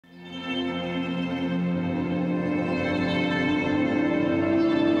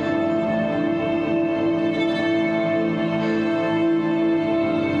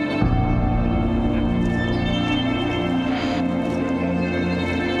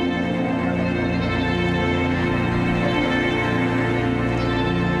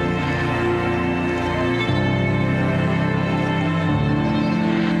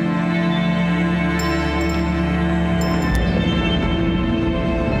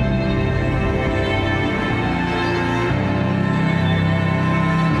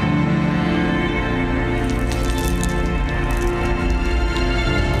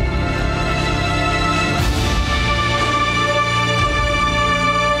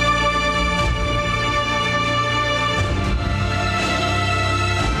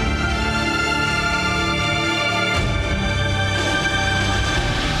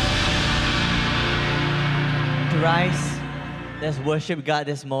Let's worship God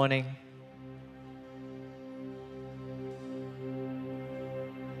this morning.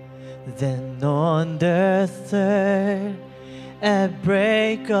 Then on the third, at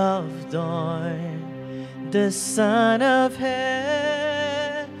break of dawn, the Son of Heaven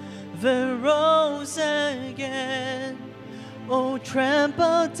rose again. Oh,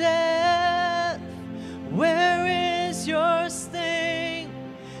 trample death, where is your sting?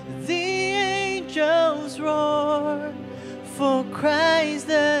 The angels roar for Christ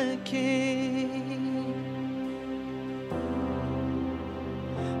the King.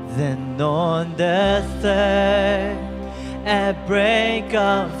 Then on the third, at break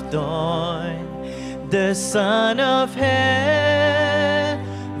of dawn, the Son of Heaven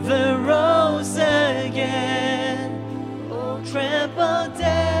rose again. Oh, trample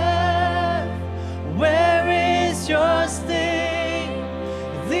death, where is your sting?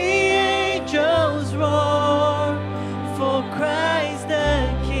 The angels roar for Christ the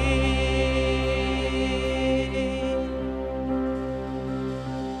King.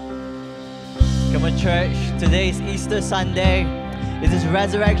 Come on, church. Today is Easter Sunday. It is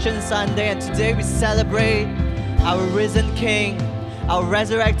Resurrection Sunday, and today we celebrate our risen King, our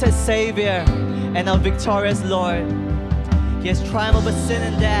resurrected Savior, and our victorious Lord. He has triumphed over sin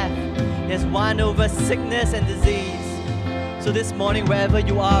and death. He has won over sickness and disease. So this morning, wherever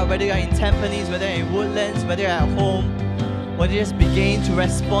you are, whether you're in Tampines, whether you're in Woodlands, whether you're at home, whether you just begin to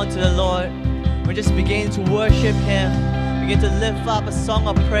respond to the Lord, we just begin to worship Him, begin to lift up a song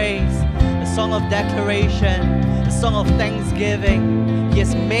of praise, a song of declaration, a song of thanksgiving. He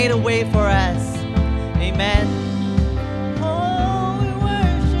has made a way for us. Amen. Oh, we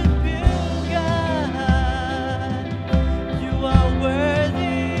worship you, God. You are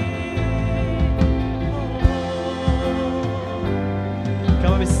worthy. Oh.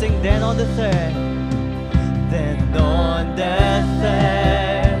 Come on, we sing then on the third. Then on the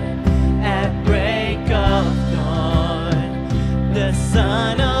third, at break of dawn, the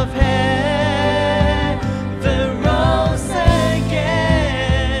Son of Heaven rose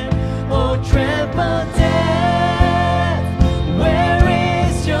again. Oh, trample death, where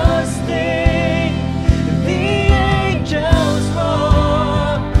is your sting? The angels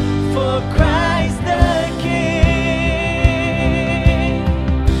roar for Christ the King.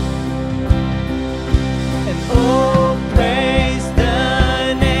 And oh, praise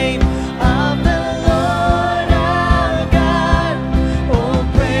the name of the Lord our God. Oh,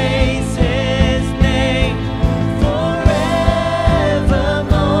 praise His name forevermore.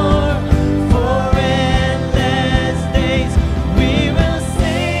 For endless days we will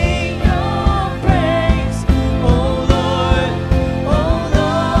sing your praise. Oh Lord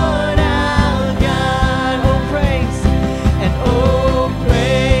our God. Oh, praise and oh,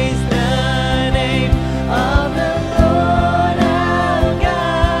 praise the name of the Lord our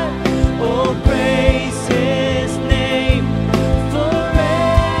God. Oh, praise His name forevermore.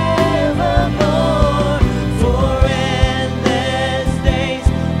 For endless days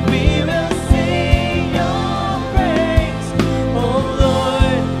we will sing your praise. Oh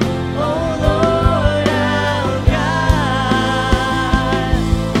Lord our God.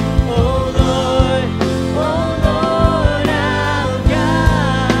 Oh Lord our God.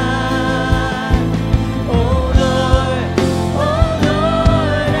 Oh Lord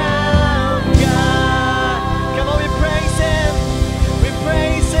our God. Come on, we praise Him. We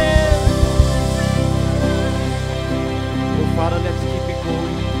praise Him. Oh, Father, let's keep it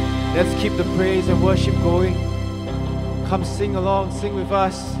going. Let's keep the praise and worship going. Come sing along, sing with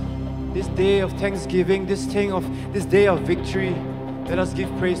us. This day of thanksgiving, this day of victory. Let us give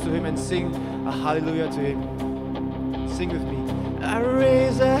praise to Him and sing a hallelujah to Him. Sing with me. I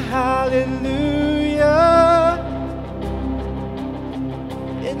raise a hallelujah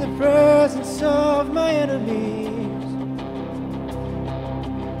in the presence of my enemies.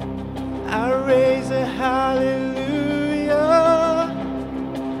 I raise a hallelujah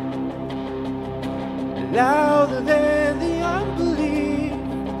louder than the unbelief.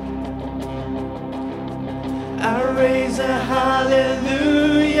 I raise a hallelujah.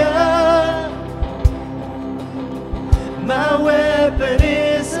 My weapon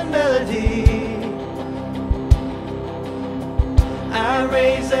is a melody. I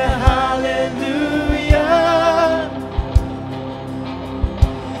raise a hallelujah.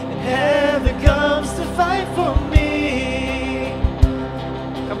 And heaven comes to fight for me.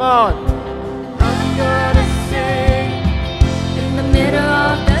 Come on. I'm gonna sing in the middle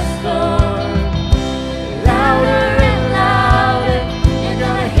of the storm, louder and louder. You're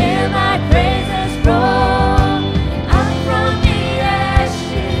gonna hear my praises roar. Up from the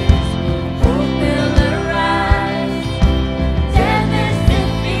ashes, hope will arise.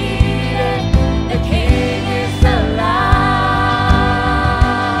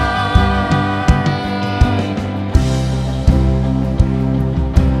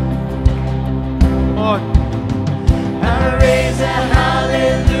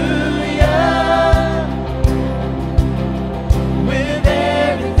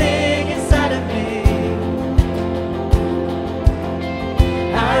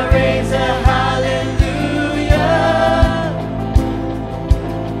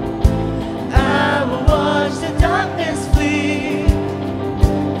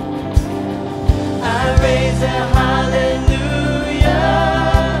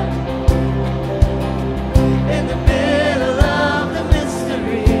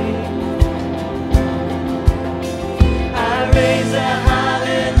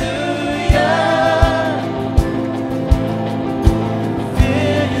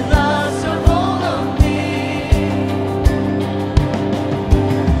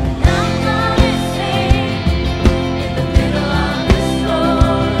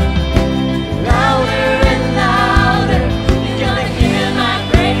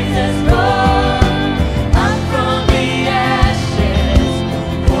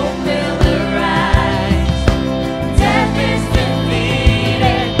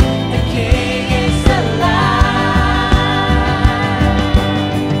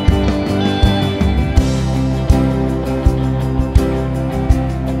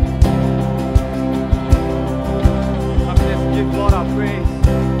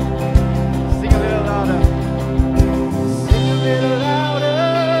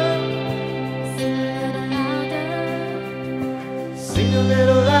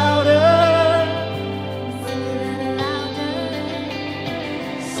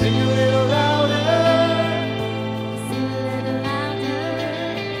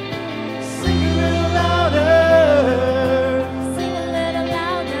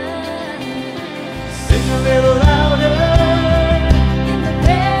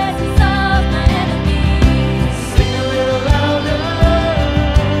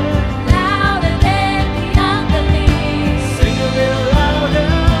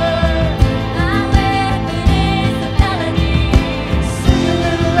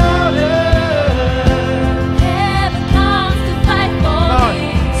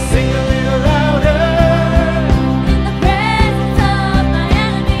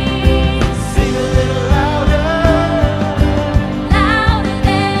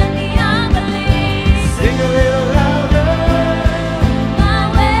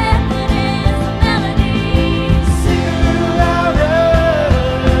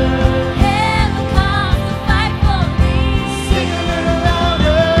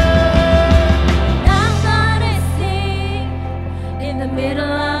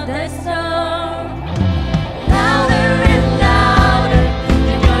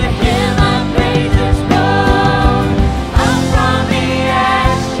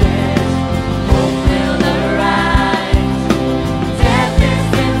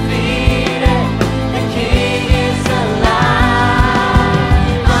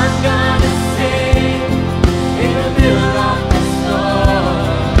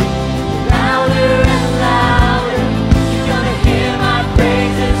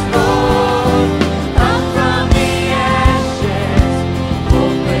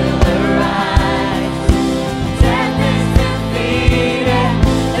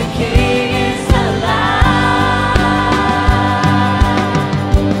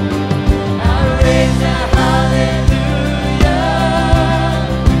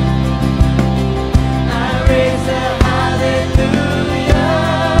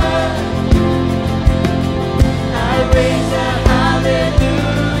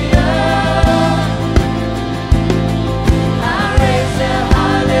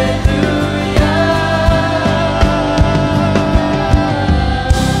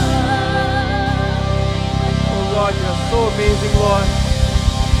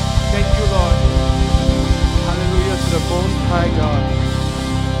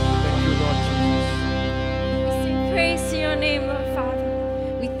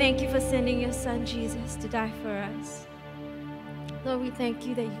 thank you for sending your son Jesus to die for us. Lord, we thank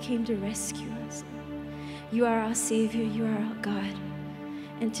you that you came to rescue us. You are our Savior, you are our God.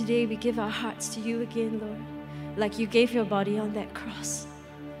 And today we give our hearts to you again, Lord, like you gave your body on that cross.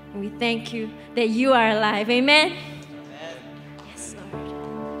 And we thank you that you are alive. Amen? Yes, Lord.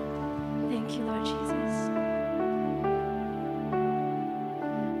 Thank you, Lord Jesus.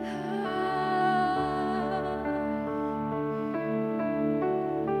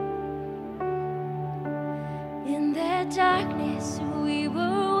 In the darkness, we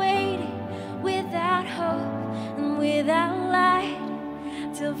were waiting without hope and without light,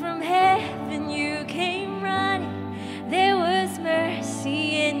 till from heaven you came running. There was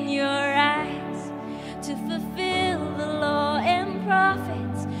mercy in your eyes to fulfill the law and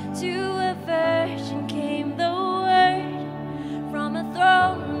prophets. To a virgin came the word, from a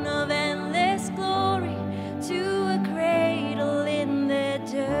throne of endless glory to a cradle in the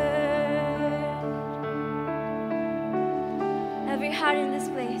dirt. Every heart in this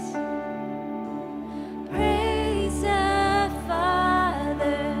place, praise the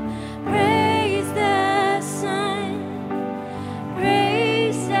Father, praise the Son,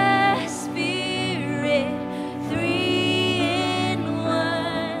 praise the Spirit, three in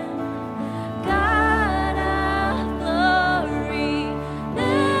one. God of glory,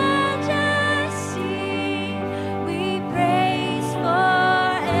 majesty, we praise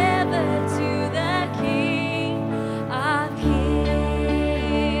forever to the King of Kings.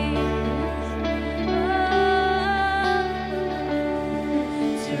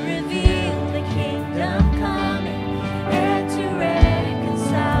 To reveal the kingdom coming and to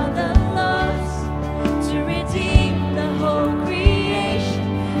reconcile the lost, to redeem the whole creation.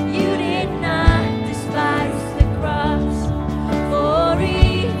 You did not despise the cross, for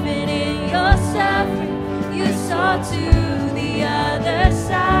even in your suffering you saw to the other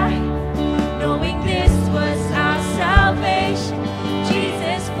side, knowing this was our salvation.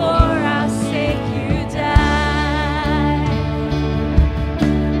 Jesus, for our sake you died.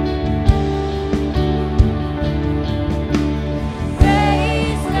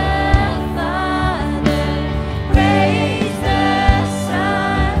 Praise the Father, praise the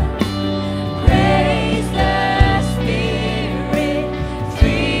Son, praise the Spirit,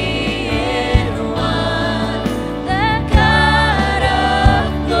 three in one. The God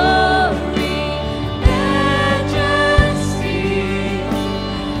of glory, majesty,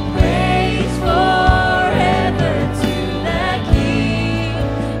 praise forever to the King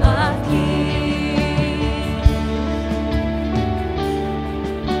of Kings.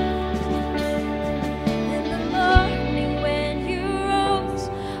 In the morning when you rose,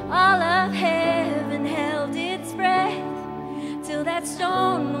 all of heaven held its breath, till that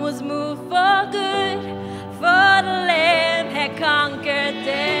stone was moved for good, for the Lamb had conquered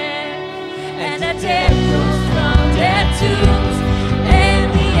death. And the dead rose from their tombs,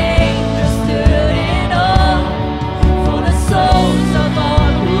 and the angels stood in awe, for the souls of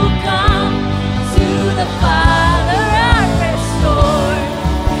all who come to the Father are restored.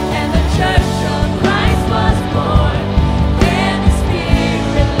 And the church of Christ was born, and the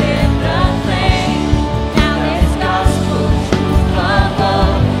Spirit lit the flame. Now this gospel truth of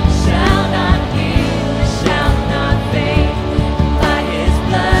old shall not give, shall not fade. By His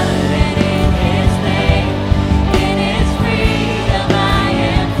blood and in His name, in His freedom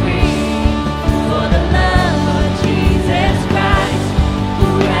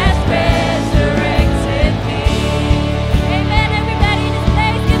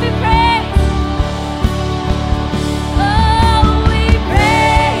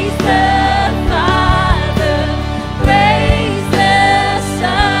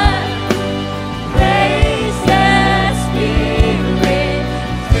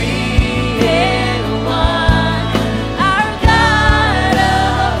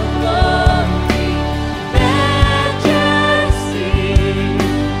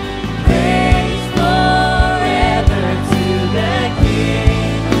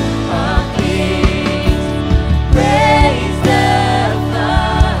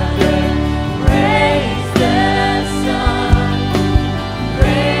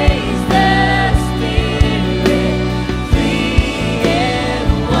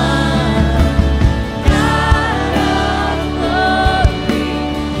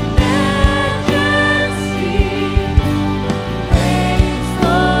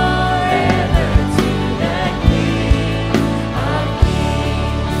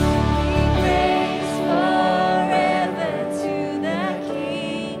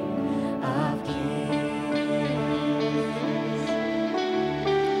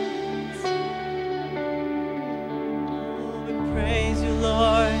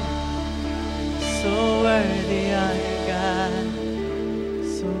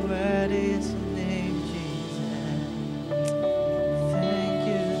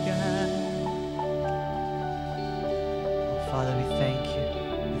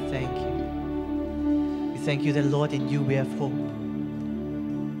Thank you that, Lord, in you we have hope.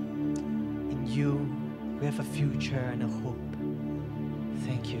 In you we have a future and a hope.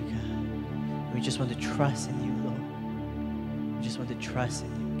 Thank you, God. We just want to trust in you, Lord. We just want to trust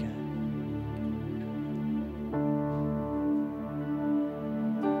in you, God.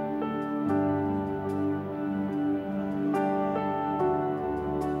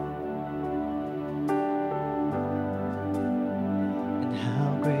 And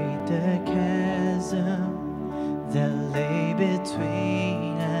how great the chasm that lay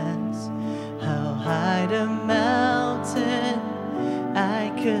between us, how high the mountain I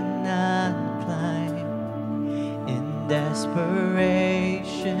could not climb. In desperation,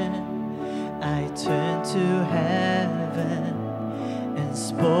 I turned to heaven and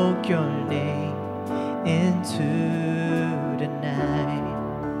spoke your name into the night.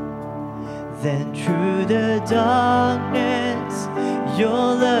 Then through the darkness,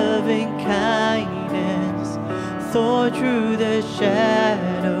 your loving kindness tore through the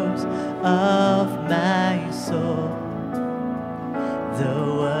shadows of my soul. The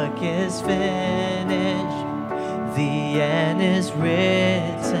work is finished, the end is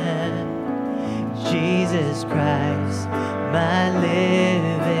written. Jesus Christ, my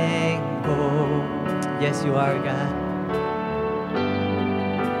living hope. Yes, you are, God.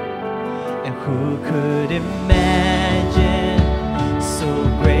 And who could imagine so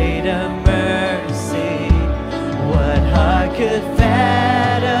great a mercy? What heart could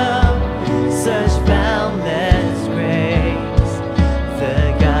fathom such boundless grace? The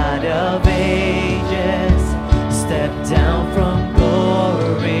God of ages stepped down from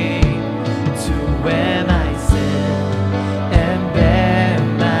glory to wear my sin and bear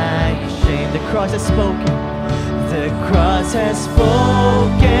my shame. The cross has spoken. The cross has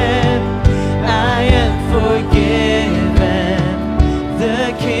spoken. I am forgiven.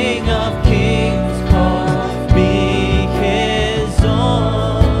 The King of Kings called me his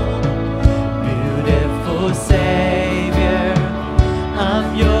own. Beautiful Savior,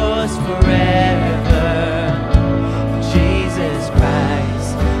 I'm yours forever. Jesus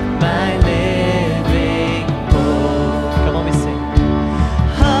Christ, my living hope. Come on, we sing.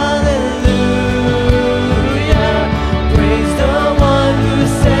 Hallelujah, praise the one who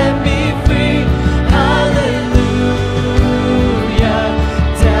set me free. Hallelujah,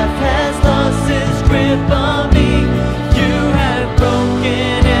 death has lost its grip on me. You have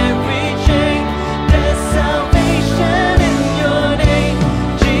broken every chain. There's salvation in your name,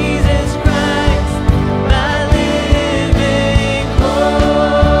 Jesus Christ, my living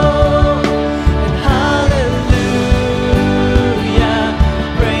hope. And hallelujah,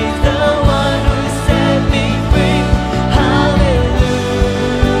 praise the one who set me free. Hallelujah,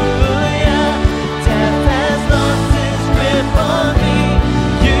 death has lost its grip on me.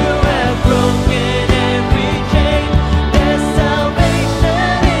 You have broken every chain. There's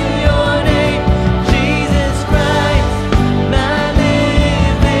salvation in your name, Jesus Christ, my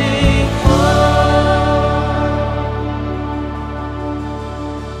living hope.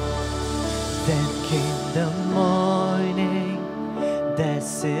 Then came the morning that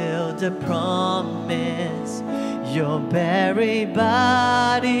sealed the promise. Your buried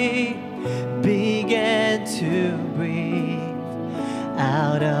body began to breathe.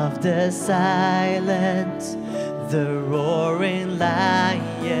 Out of the silence, the roaring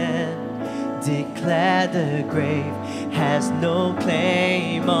lion declared the grave has no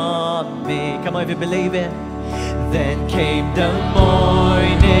claim on me. Come on, if you believe it. Then came the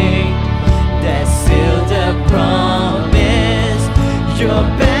morning that sealed the promise. Your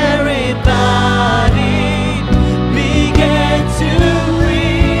buried body began to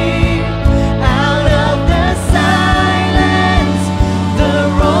breathe. Out of the silence, the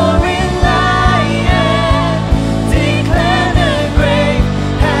roaring lion declared the grave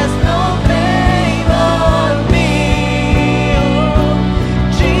has no claim on me. Oh,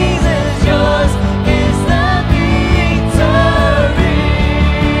 Jesus, yours is the victory.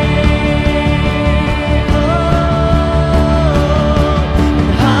 Oh,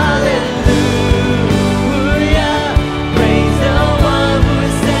 hallelujah.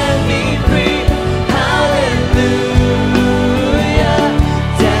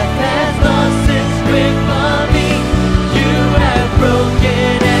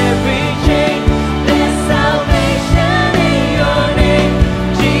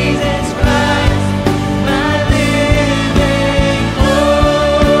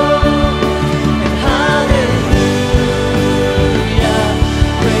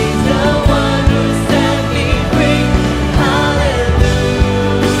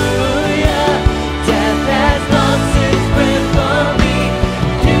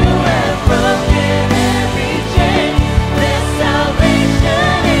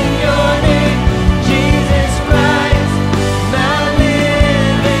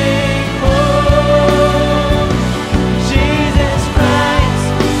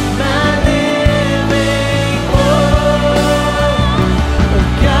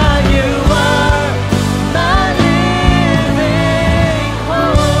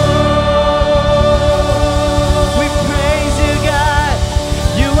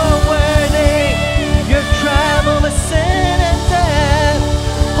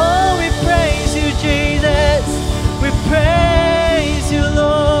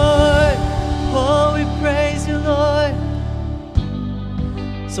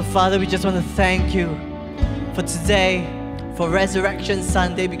 Father, we just want to thank you for today, for Resurrection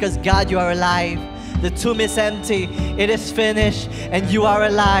Sunday, because God, you are alive. The tomb is empty, it is finished, and you are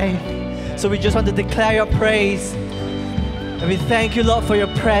alive. So we just want to declare your praise. And we thank you, Lord, for your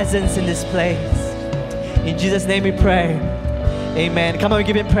presence in this place. In Jesus' name we pray. Amen. Come on, we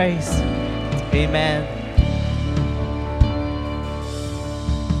give him praise. Amen.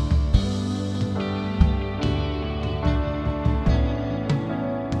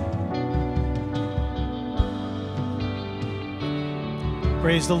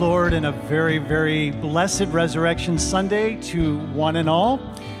 Praise the Lord, and a very, very blessed Resurrection Sunday to one and all.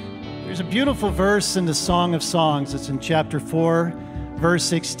 There's a beautiful verse in the Song of Songs. It's in chapter 4, verse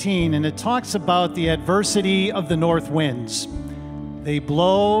 16, and it talks about the adversity of the north winds. They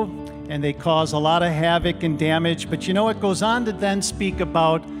blow and they cause a lot of havoc and damage, but you know, it goes on to then speak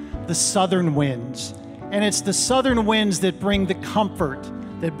about the southern winds. And it's the southern winds that bring the comfort,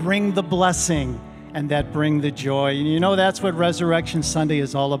 that bring the blessing, and that bring the joy. And you know, that's what Resurrection Sunday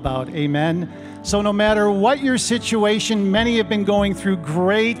is all about. Amen. So no matter what your situation, many have been going through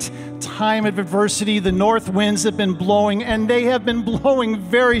great time of adversity. The north winds have been blowing, and they have been blowing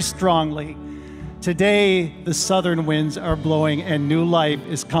very strongly. Today, the southern winds are blowing, and new life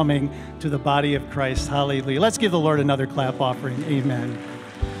is coming to the body of Christ. Hallelujah. Let's give the Lord another clap offering. Amen.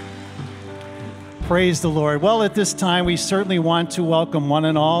 Praise the Lord. Well, at this time, we certainly want to welcome one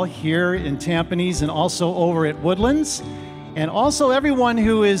and all here in Tampines and also over at Woodlands, and also everyone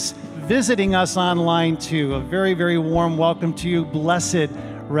who is visiting us online too. A very, very warm welcome to you. Blessed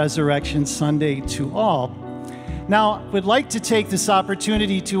Resurrection Sunday to all. Now, we'd like to take this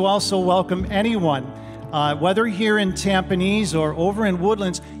opportunity to also welcome anyone, whether here in Tampines or over in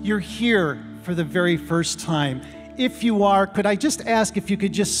Woodlands, you're here for the very first time. If you are, could I just ask if you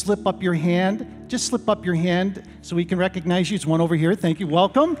could just slip up your hand? Just slip up your hand so we can recognize you. It's one over here. Thank you.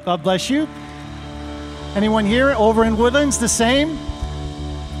 Welcome. God bless you. Anyone here over in Woodlands, the same?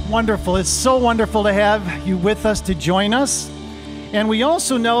 Wonderful. It's so wonderful to have you with us, to join us. And we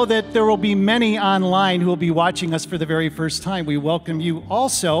also know that there will be many online who will be watching us for the very first time. We welcome you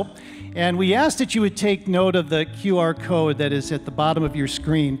also. And we ask that you would take note of the QR code that is at the bottom of your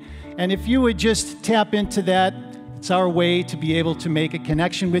screen. And if you would just tap into that, it's our way to be able to make a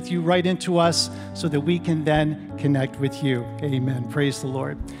connection with you right into us so that we can then connect with you. Amen. Praise the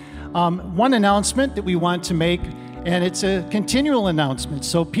Lord. One announcement that we want to make, and it's a continual announcement.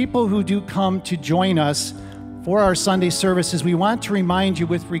 So people who do come to join us for our Sunday services, we want to remind you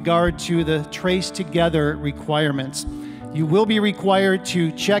with regard to the Trace Together requirements. You will be required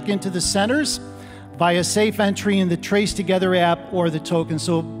to check into the centers via safe entry in the Trace Together app or the token.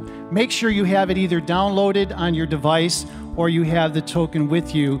 So make sure you have it either downloaded on your device or you have the token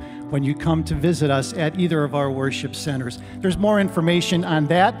with you when you come to visit us at either of our worship centers. There's more information on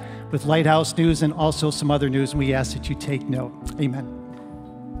that with Lighthouse News and also some other news, and we ask that you take note. Amen.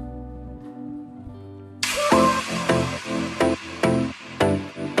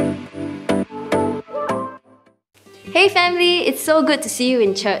 Hey family, it's so good to see you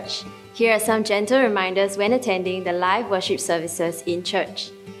in church. Here are some gentle reminders when attending the live worship services in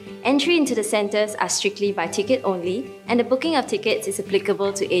church. Entry into the centers are strictly by ticket only, and the booking of tickets is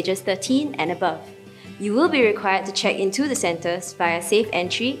applicable to ages 13 and above. You will be required to check into the centers via safe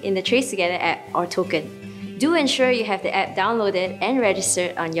entry in the Trace Together app or token. Do ensure you have the app downloaded and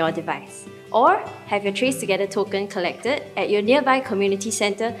registered on your device, or have your Trace Together token collected at your nearby community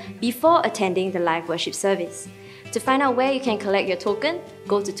center before attending the live worship service. To find out where you can collect your token,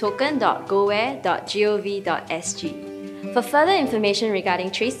 go to token.goware.gov.sg. For further information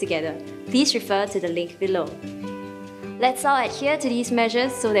regarding Trace Together, please refer to the link below. Let's all adhere to these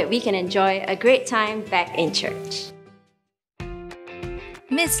measures so that we can enjoy a great time back in church.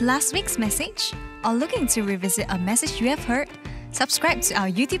 Missed last week's message? Or looking to revisit a message you have heard? Subscribe to our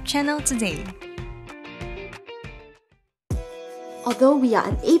YouTube channel today. Although we are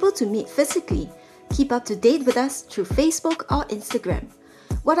unable to meet physically, keep up to date with us through Facebook or Instagram.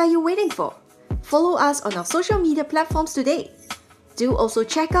 What are you waiting for? Follow us on our social media platforms today. Do also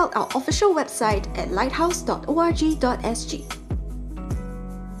check out our official website at lighthouse.org.sg.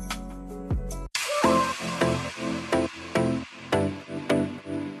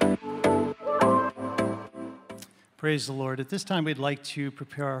 Praise the Lord. At this time, we'd like to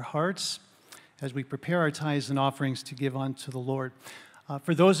prepare our hearts as we prepare our tithes and offerings to give unto the Lord.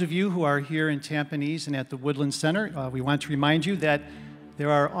 For those of you who are here in Tampines and at the Woodland Center, we want to remind you that there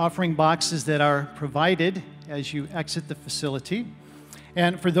are offering boxes that are provided as you exit the facility.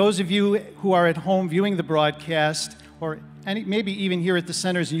 And for those of you who are at home viewing the broadcast, or maybe even here at the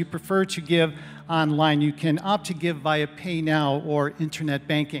centers, and you prefer to give online, you can opt to give via Pay Now or internet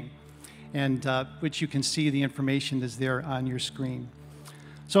banking, and which you can see the information is there on your screen.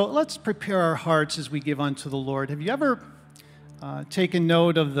 So let's prepare our hearts as we give unto the Lord. Have you ever taken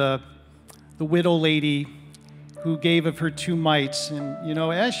note of the widow lady who gave of her 2 mites? And, you know,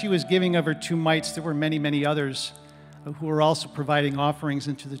 as she was giving of her 2 mites, there were many, many others who were also providing offerings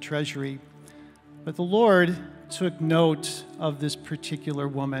into the treasury. But the Lord took note of this particular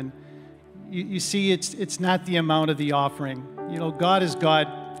woman. You see, it's not the amount of the offering. You know, God is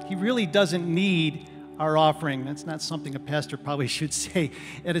God. He really doesn't need our offering. That's not something a pastor probably should say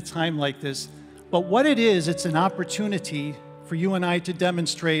at a time like this. But what it is, it's an opportunity for you and I to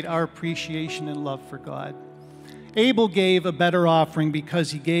demonstrate our appreciation and love for God. Abel gave a better offering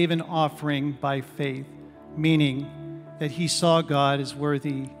because he gave an offering by faith, meaning that he saw God as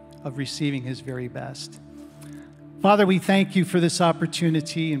worthy of receiving his very best. Father, we thank you for this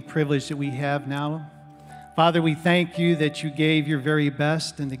opportunity and privilege that we have now. Father, we thank you that you gave your very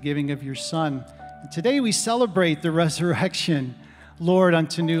best in the giving of your Son. And today we celebrate the resurrection, Lord,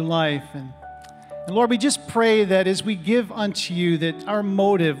 unto new life. And Lord, we just pray that as we give unto you, that our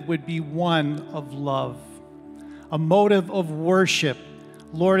motive would be one of love, a motive of worship,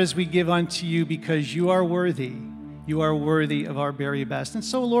 Lord, as we give unto you, because you are worthy. You are worthy of our very best. And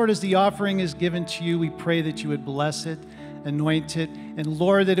so, Lord, as the offering is given to you, we pray that you would bless it, anoint it, and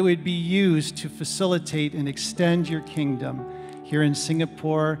Lord, that it would be used to facilitate and extend your kingdom here in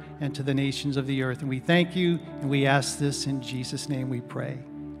Singapore and to the nations of the earth. And we thank you, and we ask this in Jesus' name we pray.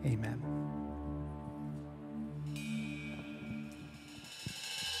 Amen.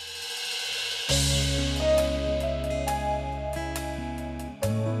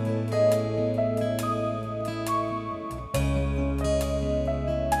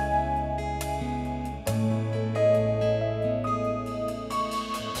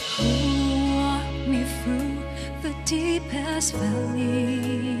 deepest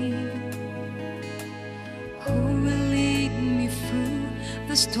valley, who will lead me through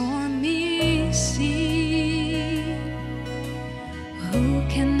the stormy sea? Who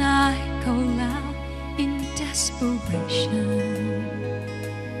can I call out in desperation?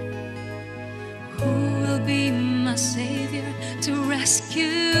 Who will be my savior to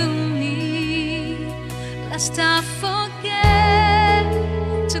rescue me? Lest I forget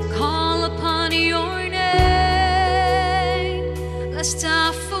to call upon your name, lest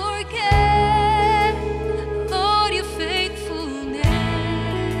I forget, Lord, your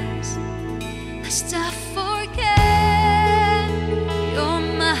faithfulness, lest I forget, you're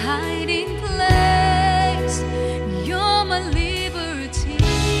my hiding place, you're my liberty,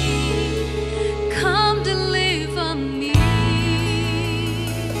 come deliver me.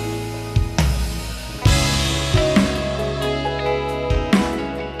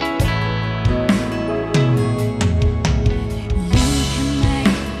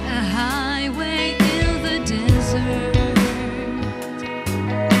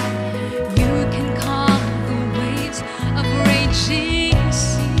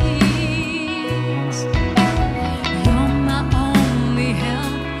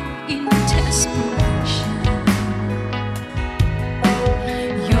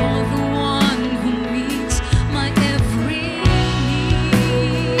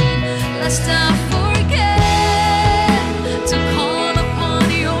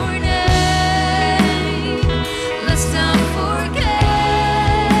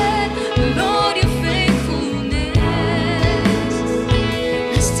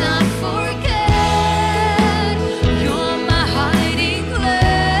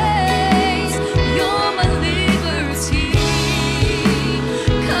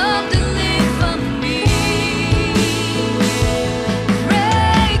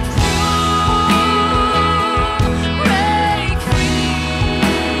 Breakthrough.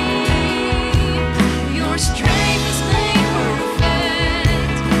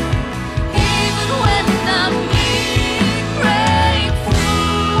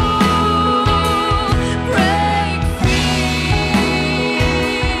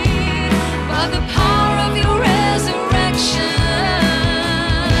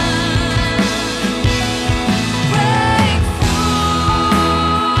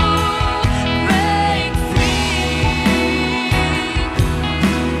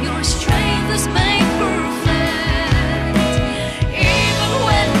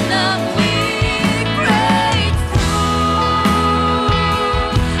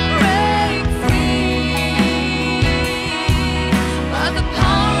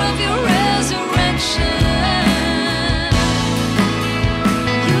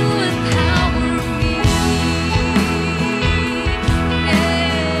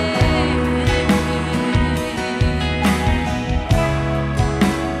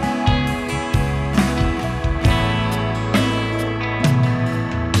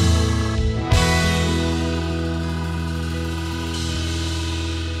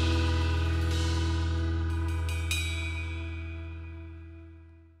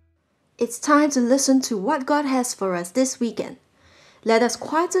 It's time to listen to what God has for us this weekend. Let us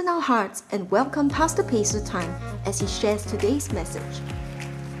quieten our hearts and welcome Pastor Pace's time as he shares today's message.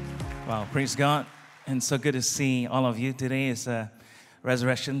 Wow, praise God. And so good to see all of you. Today is a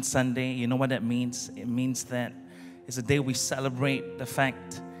Resurrection Sunday. You know what that means? It means that it's a day we celebrate the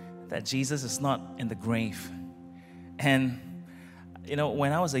fact that Jesus is not in the grave. And, you know,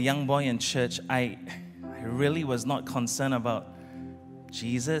 when I was a young boy in church, I really was not concerned about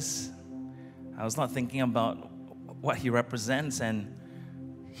Jesus. I was not thinking about what he represents, and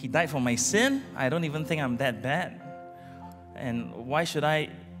he died for my sin. I don't even think I'm that bad. And why should I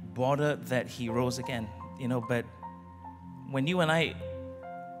bother that he rose again? You know, but when you and I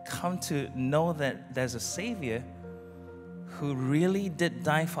come to know that there's a Savior who really did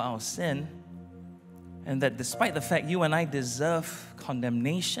die for our sin, and that despite the fact you and I deserve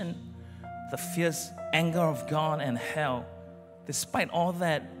condemnation, the fierce anger of God and hell, despite all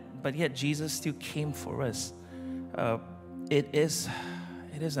that, but yet Jesus still came for us. It is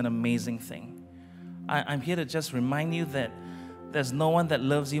an amazing thing. I'm here to just remind you that there's no one that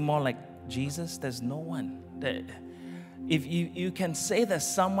loves you more like Jesus. There's no one. If you can say there's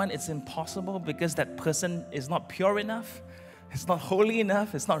someone, it's impossible because that person is not pure enough, it's not holy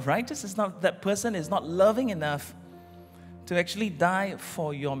enough, it's not righteous, that person is not loving enough to actually die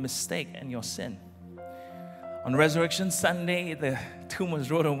for your mistake and your sin. On Resurrection Sunday, the tomb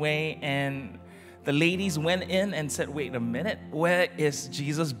was rolled away, and the ladies went in and said, wait a minute, where is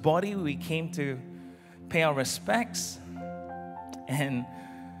Jesus' body? We came to pay our respects. And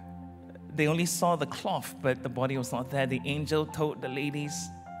they only saw the cloth, but the body was not there. The angel told the ladies,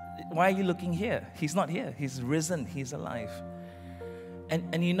 why are you looking here? He's not here. He's risen. He's alive.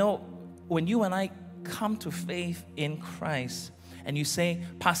 And you know, when you and I come to faith in Christ, and you say,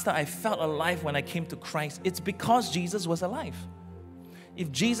 Pastor, I felt alive when I came to Christ, it's because Jesus was alive.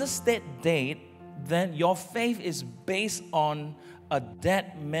 If Jesus stayed dead, then your faith is based on a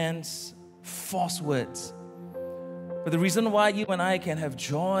dead man's false words. But the reason why you and I can have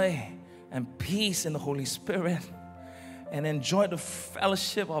joy and peace in the Holy Spirit and enjoy the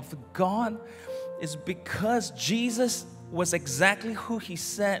fellowship of God is because Jesus was exactly who he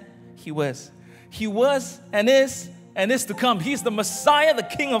said he was. He was and is to come. He's the Messiah, the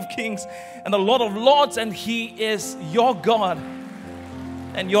King of Kings, and the Lord of Lords, and he is your God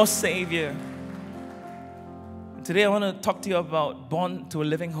and your Savior. Today I want to talk to you about Born to a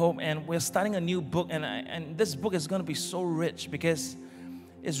Living Hope, and we're starting a new book, and this book is going to be so rich because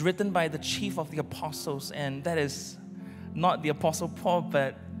it's written by the chief of the apostles, and that is not the Apostle Paul,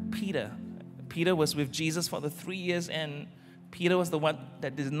 but Peter. Peter was with Jesus for the 3 years, and Peter was the one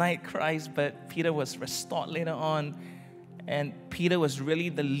that denied Christ, but Peter was restored later on, and Peter was really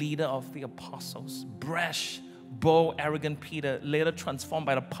the leader of the apostles. Brash, bold, arrogant Peter, later transformed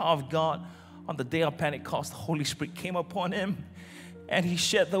by the power of God. On the day of Pentecost, the Holy Spirit came upon him, and he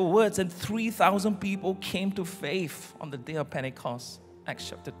shared the words, and 3,000 people came to faith on the day of Pentecost. Acts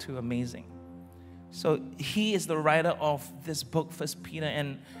chapter 2, amazing. So he is the writer of this book, 1 Peter,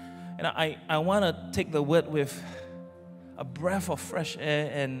 and I want to take the word with a breath of fresh air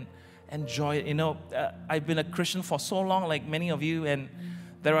and enjoy it. You know, I've been a Christian for so long, like many of you, and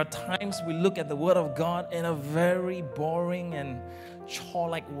there are times we look at the Word of God in a very boring and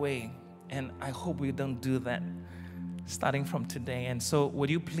chore-like way, and I hope we don't do that starting from today. And so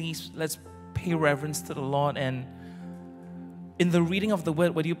would you please, let's pay reverence to the Lord, and in the reading of the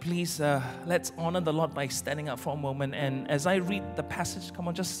Word, would you please, let's honor the Lord by standing up for a moment. And as I read the passage, come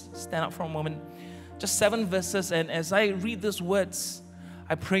on, just stand up for a moment. Just 7 verses, and as I read these words,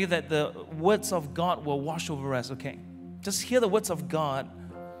 I pray that the words of God will wash over us, okay? Just hear the words of God.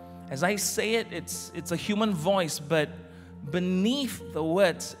 As I say it, it's a human voice, but beneath the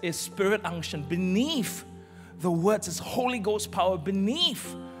words is Spirit unction. Beneath the words is Holy Ghost power.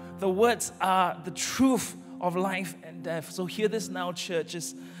 Beneath the words are the truth of life and death. So hear this now, church.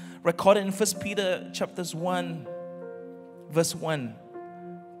 It's recorded in 1 Peter chapters 1, verse 1.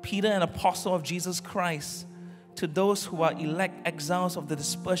 Peter, an apostle of Jesus Christ, to those who are elect exiles of the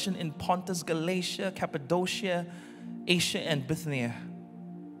dispersion in Pontus, Galatia, Cappadocia, Asia, and Bithynia,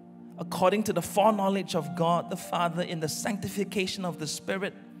 according to the foreknowledge of God the Father in the sanctification of the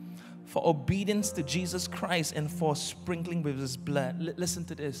Spirit, for obedience to Jesus Christ and for sprinkling with His blood. Listen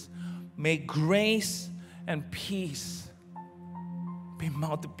to this. May grace and peace be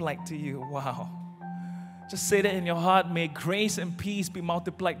multiplied to you. Wow. Just say that in your heart. May grace and peace be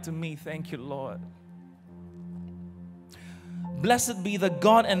multiplied to me. Thank you, Lord. Blessed be the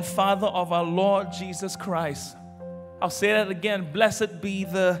God and Father of our Lord Jesus Christ. I'll say that again. Blessed be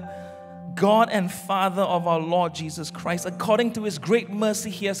the God and Father of our Lord Jesus Christ, according to His great mercy,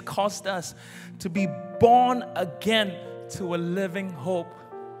 He has caused us to be born again to a living hope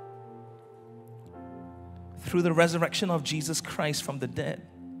through the resurrection of Jesus Christ from the dead,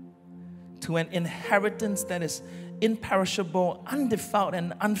 to an inheritance that is imperishable, undefiled,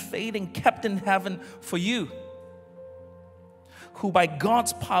 and unfading, kept in heaven for you, who by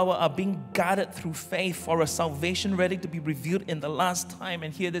God's power are being guarded through faith for a salvation ready to be revealed in the last time.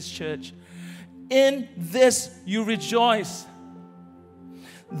 And hear this, church. In this you rejoice.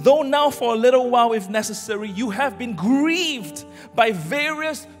 Though now for a little while, if necessary, you have been grieved by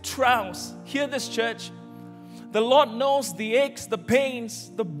various trials. Hear this, church. The Lord knows the aches, the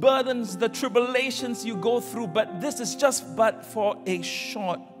pains, the burdens, the tribulations you go through, but this is just but for a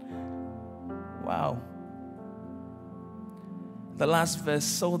short. Wow. The last verse,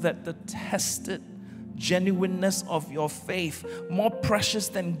 so that the tested genuineness of your faith, more precious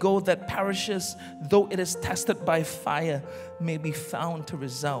than gold that perishes, though it is tested by fire, may be found to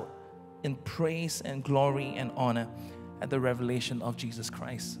result in praise and glory and honor at the revelation of Jesus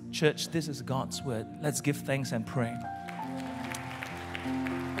Christ. Church, this is God's word. Let's give thanks and pray.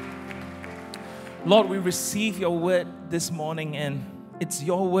 Lord, we receive your word this morning, and it's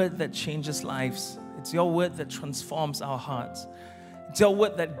your word that changes lives. It's your word that transforms our hearts. It's your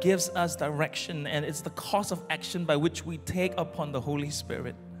word that gives us direction, and it's the course of action by which we take upon the Holy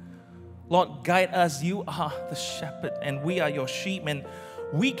Spirit. Lord, guide us. You are the shepherd, and we are your sheep, and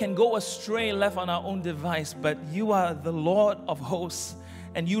we can go astray left on our own device, but you are the Lord of hosts,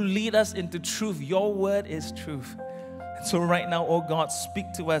 and you lead us into truth. Your word is truth. And so right now, oh God,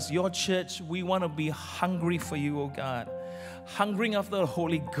 speak to us. Your church, we want to be hungry for you, oh God. Hungering after the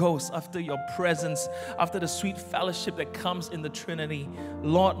Holy Ghost, after your presence, after the sweet fellowship that comes in the Trinity.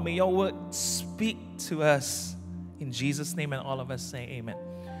 Lord, may your word speak to us. In Jesus' name, and all of us say amen.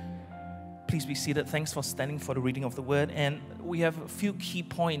 Please be seated. Thanks for standing for the reading of the word. And we have a few key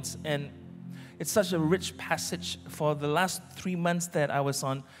points, and it's such a rich passage. For the last 3 months that I was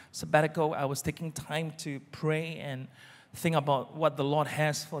on sabbatical, I was taking time to pray and think about what the Lord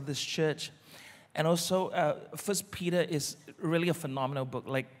has for this church. And also, First Peter is really a phenomenal book.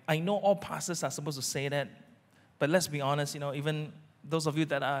 Like, I know all pastors are supposed to say that, but let's be honest, even those of you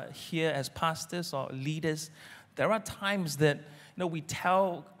that are here as pastors or leaders, there are times that, we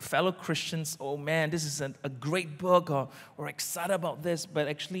tell fellow Christians, oh man, this is a great book, or we're excited about this, but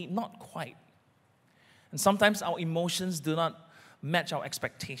actually not quite. And sometimes our emotions do not match our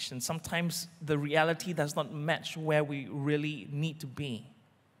expectations. Sometimes the reality does not match where we really need to be.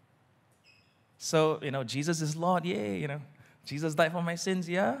 So, Jesus is Lord, yay, Jesus died for my sins,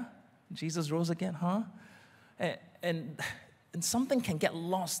 yeah. Jesus rose again, huh? And something can get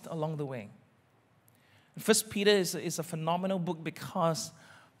lost along the way. First Peter is a phenomenal book because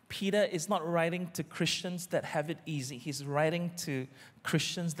Peter is not writing to Christians that have it easy. He's writing to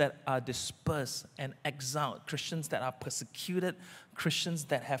Christians that are dispersed and exiled, Christians that are persecuted, Christians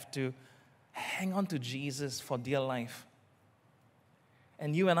that have to hang on to Jesus for dear life.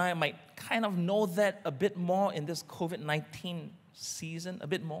 And you and I might kind of know that a bit more in this COVID-19 season, a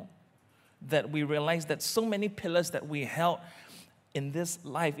bit more, that we realize that so many pillars that we held in this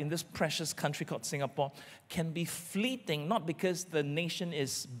life, in this precious country called Singapore, can be fleeting, not because the nation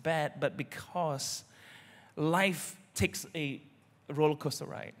is bad, but because life takes a roller coaster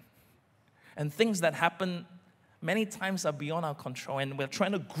ride. And things that happen many times are beyond our control, and we're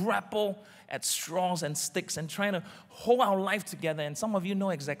trying to grapple at straws and sticks and trying to hold our life together. And some of you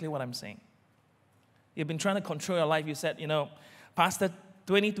know exactly what I'm saying. You've been trying to control your life. You said, Pastor,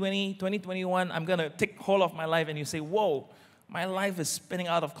 2020, 2021, I'm going to take hold of my life. And you say, whoa, my life is spinning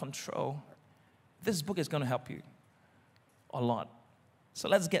out of control. This book is going to help you a lot. So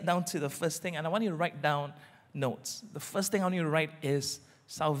let's get down to the first thing. And I want you to write down notes. The first thing I want you to write is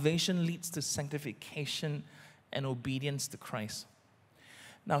salvation leads to sanctification and obedience to Christ.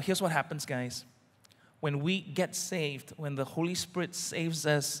 Now, here's what happens, guys. When we get saved, when the Holy Spirit saves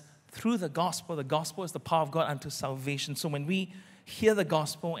us through the gospel is the power of God unto salvation. So when we hear the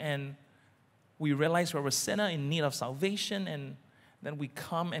gospel and we realize we're a sinner in need of salvation, and then we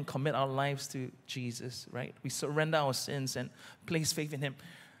come and commit our lives to Jesus, right? We surrender our sins and place faith in Him.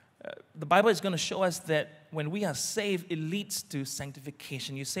 The Bible is going to show us that when we are saved, it leads to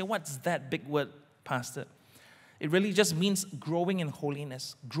sanctification. You say, what's that big word, Pastor? It really just means growing in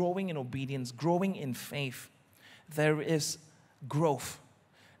holiness, growing in obedience, growing in faith. There is growth.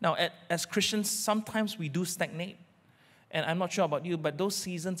 Now, as Christians, sometimes we do stagnate. And I'm not sure about you, but those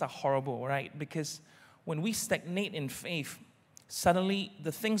seasons are horrible, right? Because when we stagnate in faith, suddenly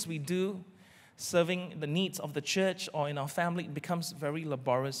the things we do serving the needs of the church or in our family, it becomes very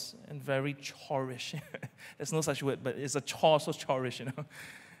laborious and very chorish. There's no such word, but it's a chore, so chorish, you know.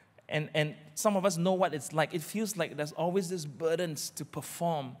 And some of us know what it's like. It feels like there's always these burdens to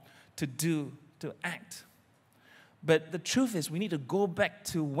perform, to do, to act. But the truth is, we need to go back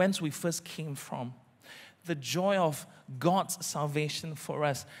to whence we first came from. The joy of God's salvation for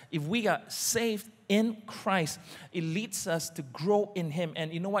us. If we are saved in Christ, it leads us to grow in Him.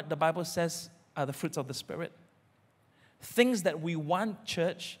 And you know what the Bible says are the fruits of the Spirit? Things that we want,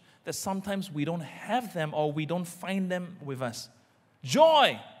 church, that sometimes we don't have them or we don't find them with us.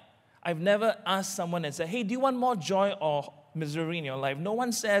 Joy. I've never asked someone and said, hey, do you want more joy or misery in your life? No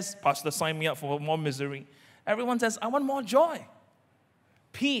one says, Pastor, sign me up for more misery. Everyone says, I want more joy.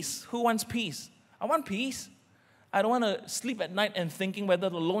 Peace. Who wants peace? I want peace. I don't want to sleep at night and thinking whether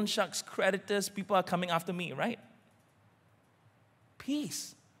the loan sharks, creditors, people are coming after me, right?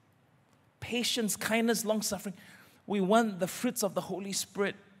 Peace. Patience, kindness, long-suffering. We want the fruits of the Holy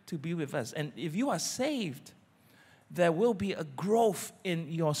Spirit to be with us. And if you are saved, there will be a growth in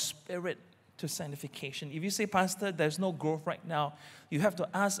your spirit to sanctification. If you say, Pastor, there's no growth right now, you have to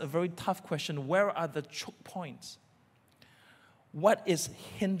ask a very tough question. Where are the choke points? What is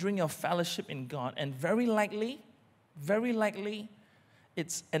hindering your fellowship in God? And very likely,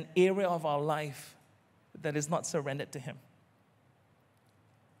 it's an area of our life that is not surrendered to Him.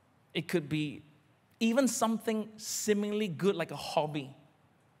 It could be even something seemingly good like a hobby,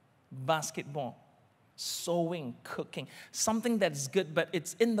 basketball, sewing, cooking, something that's good, but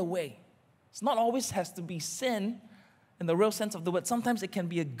it's in the way. It's not always has to be sin in the real sense of the word. Sometimes it can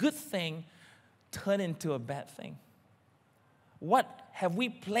be a good thing turn into a bad thing. What have we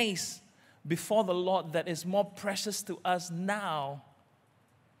placed before the Lord that is more precious to us now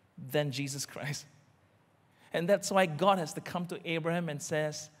than Jesus Christ? And that's why God has to come to Abraham and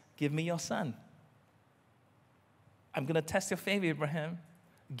says, give me your son. I'm going to test your faith, Abraham.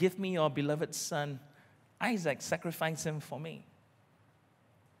 Give me your beloved son, Isaac. Sacrifice him for me.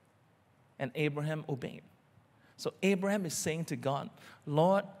 And Abraham obeyed. So Abraham is saying to God,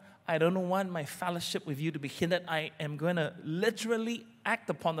 Lord, I don't want my fellowship with you to be hindered. I am going to literally act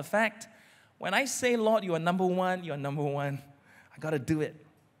upon the fact, when I say, Lord, you are number one, I got to do it.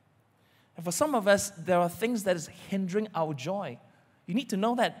 And for some of us, there are things that is hindering our joy. You need to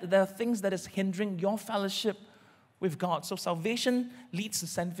know that there are things that is hindering your fellowship with God. So salvation leads to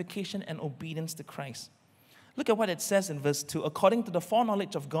sanctification and obedience to Christ. Look at what it says in verse 2. According to the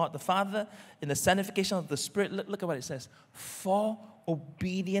foreknowledge of God the Father, in the sanctification of the Spirit, look at what it says. For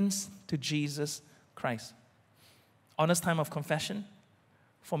obedience to Jesus Christ. Honest time of confession.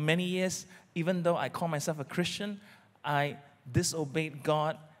 For many years, even though I call myself a Christian, I disobeyed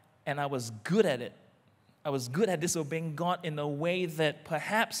God, and I was good at it. I was good at disobeying God in a way that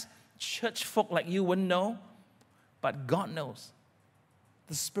perhaps church folk like you wouldn't know, but God knows.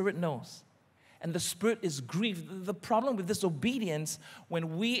 The Spirit knows. And the Spirit is grieved. The problem with disobedience,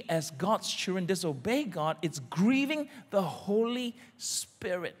 when we as God's children disobey God, it's grieving the Holy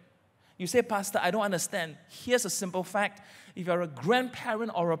Spirit. You say, Pastor, I don't understand. Here's a simple fact. If you're a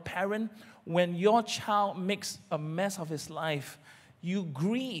grandparent or a parent, when your child makes a mess of his life, you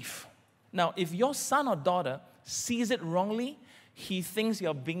grieve. Now, if your son or daughter sees it wrongly, he thinks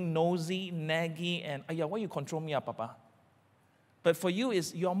you're being nosy, naggy, and, why you control me, Papa? But for you,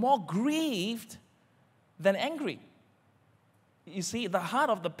 you're more grieved than angry. You see, the heart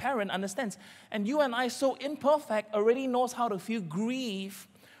of the parent understands. And you and I, so imperfect, already knows how to feel grief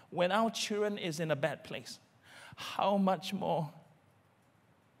when our children is in a bad place. How much more?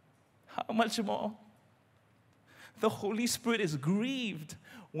 How much more? The Holy Spirit is grieved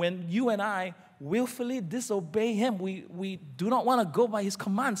when you and I willfully disobey Him. We do not want to go by His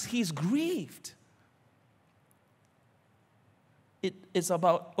commands. He's grieved. It's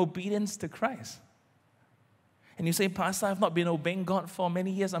about obedience to Christ. And you say, Pastor, I've not been obeying God for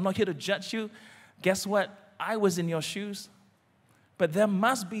many years. I'm not here to judge you. Guess what? I was in your shoes. But there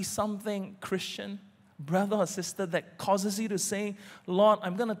must be something, Christian, brother or sister, that causes you to say, Lord,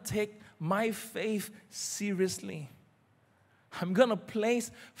 I'm going to take my faith seriously. I'm going to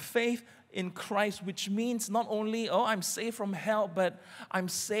place faith in Christ, which means not only, I'm saved from hell, but I'm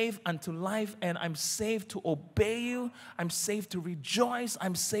saved unto life, and I'm saved to obey you. I'm saved to rejoice.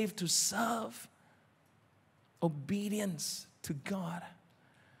 I'm saved to serve. Obedience to God.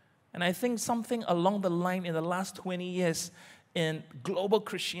 And I think something along the line in the last 20 years in global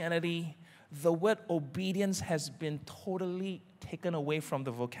Christianity, the word obedience has been totally taken away from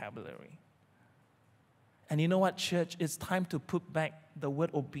the vocabulary. And you know what, church? It's time to put back the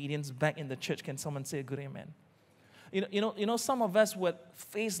word obedience back in the church. Can someone say a good amen? Some of us would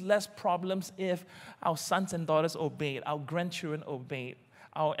face less problems if our sons and daughters obeyed, our grandchildren obeyed,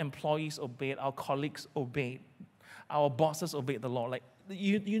 our employees obeyed, our colleagues obeyed, our bosses obeyed the law. Like,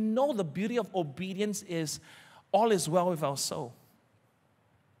 the beauty of obedience is all is well with our soul.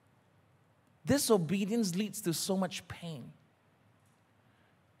 Disobedience leads to so much pain.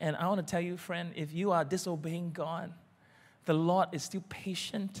 And I want to tell you, friend, if you are disobeying God, the Lord is still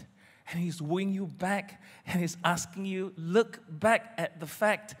patient, and He's wooing you back, and He's asking you, look back at the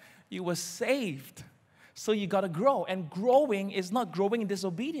fact you were saved. So you got to grow. And growing is not growing in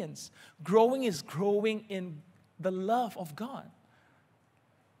disobedience. Growing is growing in the love of God.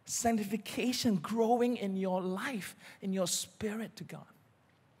 Sanctification, growing in your life, in your spirit to God.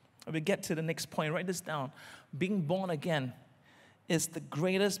 We get to the next point. Write this down. Being born again is the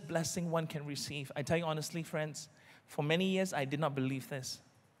greatest blessing one can receive. I tell you honestly, friends, for many years I did not believe this.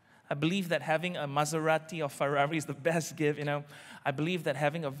 I believe that having a Maserati or Ferrari is the best gift, I believe that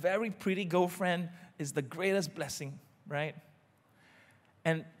having a very pretty girlfriend is the greatest blessing, right?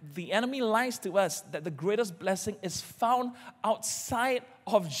 And the enemy lies to us that the greatest blessing is found outside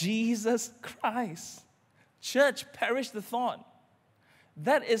of Jesus Christ. Church, perish the thought.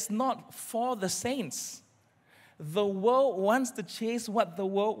 That is not for the saints. The world wants to chase what the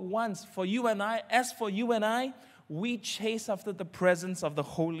world wants. For you and I, as for you and I, we chase after the presence of the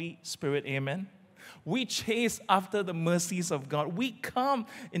Holy Spirit, amen? We chase after the mercies of God. We come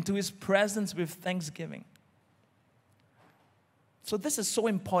into His presence with thanksgiving. So this is so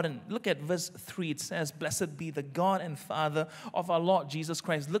important. Look at verse 3. It says, "Blessed be the God and Father of our Lord Jesus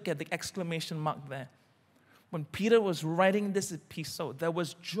Christ." Look at the exclamation mark there. When Peter was writing this epistle, there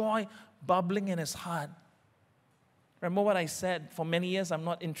was joy bubbling in his heart. Remember what I said? For many years, I'm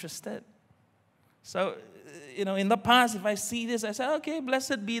not interested. So, in the past, if I see this, I say, okay,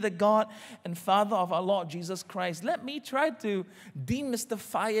 blessed be the God and Father of our Lord Jesus Christ. Let me try to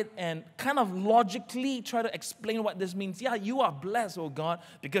demystify it and kind of logically try to explain what this means. Yeah, you are blessed, oh God,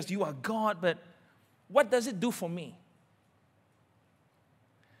 because you are God, but what does it do for me?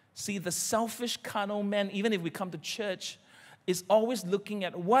 See, the selfish carnal man, even if we come to church, is always looking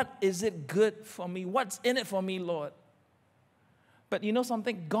at what is it good for me? What's in it for me, Lord? But you know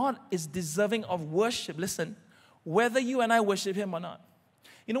something? God is deserving of worship. Listen, whether you and I worship Him or not.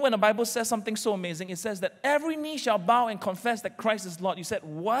 When the Bible says something so amazing, it says that every knee shall bow and confess that Christ is Lord. You said,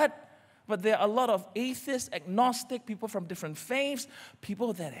 what? But there are a lot of atheists, agnostic, people from different faiths,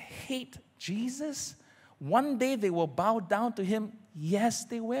 people that hate Jesus. One day they will bow down to Him. Yes,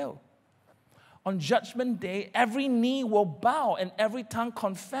 they will. On Judgment Day, every knee will bow and every tongue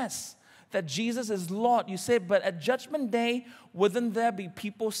confess that Jesus is Lord. You say, but at Judgment Day, wouldn't there be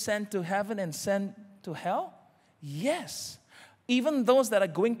people sent to heaven and sent to hell? Yes. Even those that are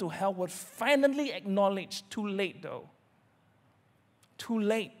going to hell would finally acknowledge, too late though. Too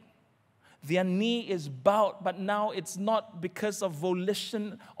late. Their knee is bowed, but now it's not because of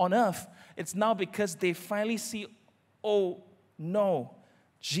volition on earth. It's now because they finally see, oh no,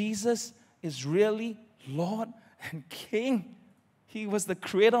 Jesus is really Lord and King. He was the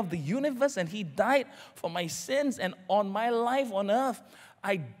creator of the universe and He died for my sins. And on my life on earth,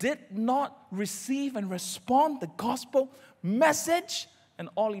 I did not receive and respond the gospel message, and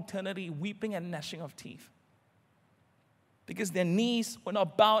all eternity weeping and gnashing of teeth. Because their knees were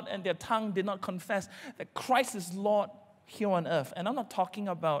not bowed and their tongue did not confess that Christ is Lord here on earth. And I'm not talking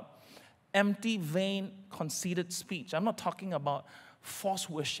about empty, vain, conceited speech. I'm not talking about false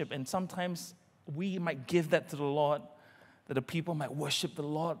worship. And sometimes we might give that to the Lord, that the people might worship the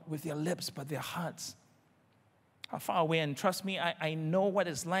Lord with their lips, but their hearts are far away. And trust me, I know what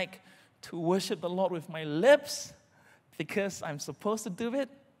it's like to worship the Lord with my lips because I'm supposed to do it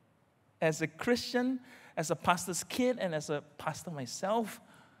as a Christian, as a pastor's kid, and as a pastor myself.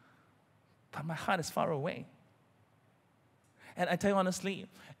 But my heart is far away. And I tell you honestly,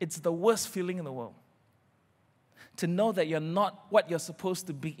 it's the worst feeling in the world. To know that you're not what you're supposed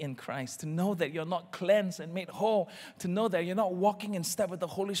to be in Christ. To know that you're not cleansed and made whole. To know that you're not walking in step with the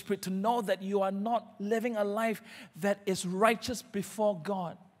Holy Spirit. To know that you are not living a life that is righteous before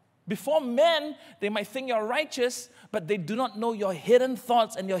God. Before men, they might think you're righteous, but they do not know your hidden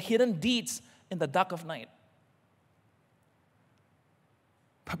thoughts and your hidden deeds in the dark of night.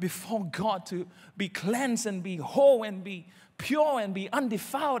 But before God, to be cleansed and be whole and be pure and be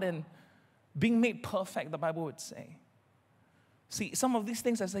undefiled and being made perfect, the Bible would say. See, some of these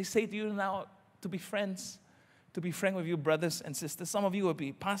things, as I say to you now, to be friends, to be frank with you, brothers and sisters, some of you will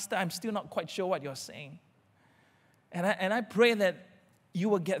be, Pastor, I'm still not quite sure what you're saying. And I pray that you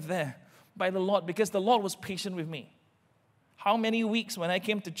will get there by the Lord, because the Lord was patient with me. How many weeks when I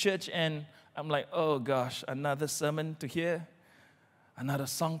came to church and I'm like, oh gosh, another sermon to hear, another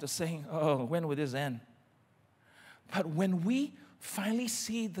song to sing. Oh, when will this end? But when we finally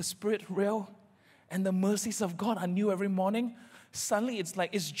see the Spirit real and the mercies of God are new every morning, suddenly it's like,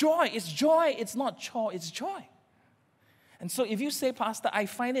 it's joy, it's not chore, it's joy. And so if you say, Pastor, I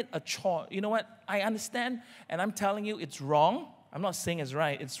find it a chore, you know what? I understand, and I'm telling you it's wrong. I'm not saying it's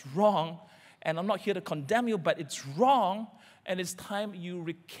right, it's wrong. And I'm not here to condemn you, but it's wrong. And it's time you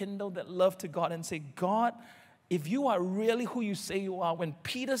rekindle that love to God and say, God, if you are really who you say you are, when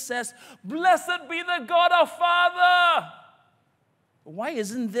Peter says, blessed be the God our Father, why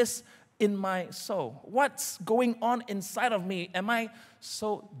isn't this in my soul? What's going on inside of me? Am I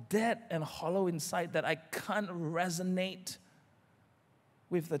so dead and hollow inside that I can't resonate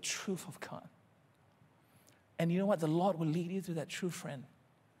with the truth of God? And you know what? The Lord will lead you to that true friend.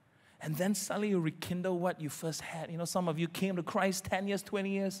 And then suddenly you rekindle what you first had. You know, some of you came to Christ 10 years, 20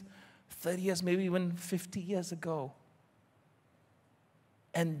 years, 30 years, maybe even 50 years ago.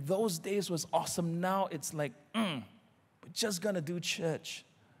 And those days was awesome. Now it's like, we're just going to do church.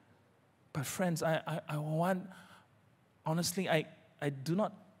 But friends, I want, honestly, I'm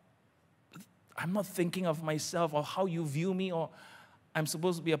not thinking of myself or how you view me, or I'm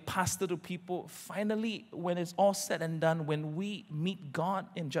supposed to be a pastor to people. Finally, when it's all said and done, when we meet God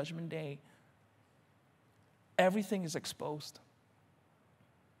in Judgment Day, everything is exposed.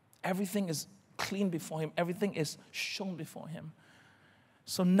 Everything is clean before Him. Everything is shown before Him.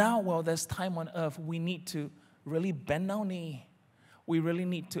 So now, while there's time on earth, we need to really bend our knee. We really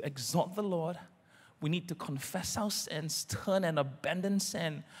need to exalt the Lord. We need to confess our sins, turn and abandon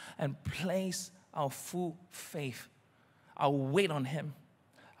sin, and place our full faith, our weight on Him,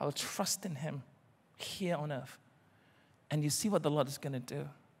 our trust in Him here on earth. And you see what the Lord is going to do.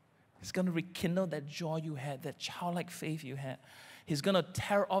 He's going to rekindle that joy you had, that childlike faith you had. He's going to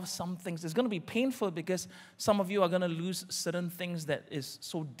tear off some things. It's going to be painful because some of you are going to lose certain things that is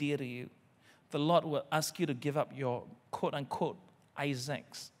so dear to you. The Lord will ask you to give up your quote-unquote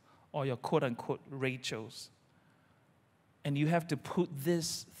Isaacs or your quote-unquote Rachels. And you have to put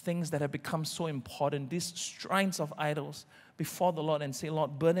these things that have become so important, these shrines of idols, before the Lord and say,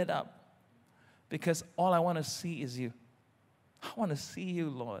 Lord, burn it up. Because all I want to see is you. I want to see you,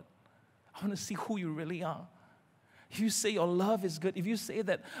 Lord. I want to see who you really are. If you say your love is good, if you say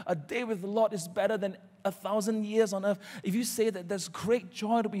that a day with the Lord is better than 1,000 years on earth, if you say that there's great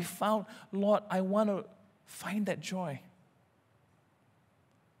joy to be found, Lord, I want to find that joy.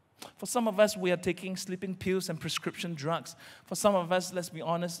 For some of us, we are taking sleeping pills and prescription drugs. For some of us, let's be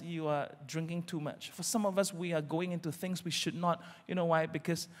honest, you are drinking too much. For some of us, we are going into things we should not. You know why?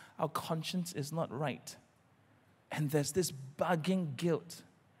 Because our conscience is not right. And there's this bugging guilt.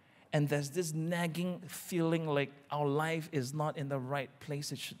 And there's this nagging feeling like our life is not in the right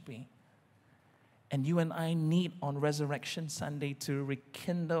place it should be. And you and I need on Resurrection Sunday to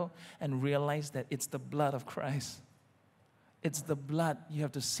rekindle and realize that it's the blood of Christ. It's the blood. You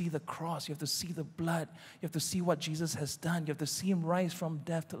have to see the cross. You have to see the blood. You have to see what Jesus has done. You have to see Him rise from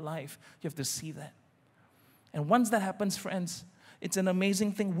death to life. You have to see that. And once that happens, friends, it's an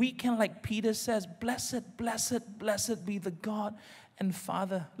amazing thing. We can, like Peter says, blessed, blessed, blessed be the God and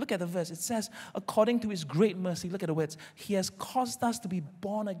Father. Look at the verse. It says, according to His great mercy, look at the words, He has caused us to be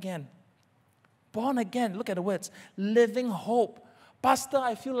born again. Born again. Look at the words. Living hope. Pastor,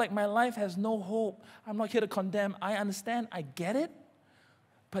 I feel like my life has no hope. I'm not here to condemn. I understand. I get it.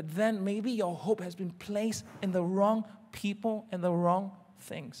 But then maybe your hope has been placed in the wrong people and the wrong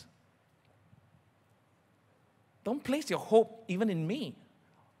things. Don't place your hope even in me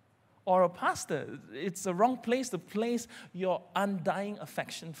or a pastor. It's the wrong place to place your undying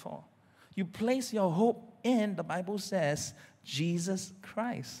affection for. You place your hope in, the Bible says, Jesus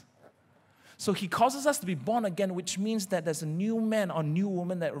Christ. So He causes us to be born again, which means that there's a new man or new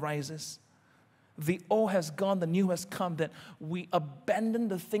woman that rises. The old has gone, the new has come, that we abandon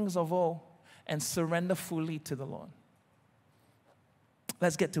the things of old and surrender fully to the Lord.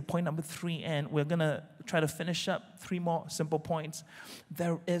 Let's get to point number 3, and we're going to try to finish up 3 more simple points.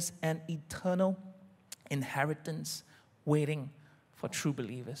 There is an eternal inheritance waiting for true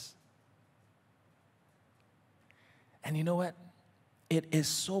believers. And you know what? It is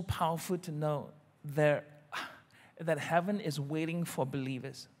so powerful to know that heaven is waiting for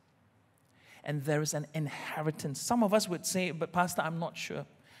believers. And there is an inheritance. Some of us would say, but Pastor, I'm not sure.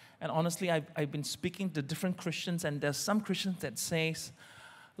 And honestly, I've been speaking to different Christians, and there's some Christians that say,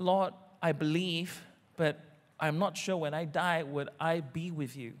 Lord, I believe, but I'm not sure when I die, would I be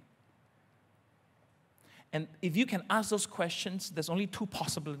with you? And if you can ask those questions, there's only 2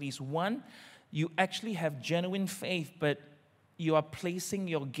 possibilities. One, you actually have genuine faith, but you are placing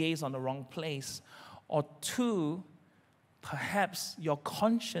your gaze on the wrong place. Or two, perhaps your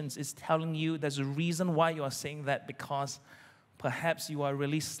conscience is telling you there's a reason why you are saying that, because perhaps you are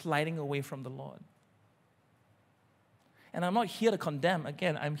really sliding away from the Lord. And I'm not here to condemn.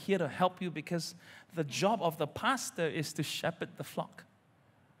 Again, I'm here to help you, because the job of the pastor is to shepherd the flock.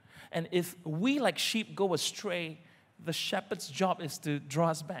 And if we like sheep go astray, the shepherd's job is to draw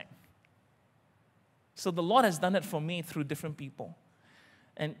us back. So the Lord has done it for me through different people.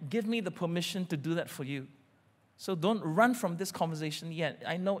 And give me the permission to do that for you. So don't run from this conversation yet.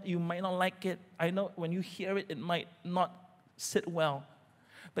 I know you might not like it. I know when you hear it, it might not sit well.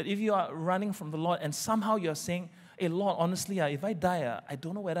 But if you are running from the Lord and somehow you're saying, hey, Lord, honestly, if I die, I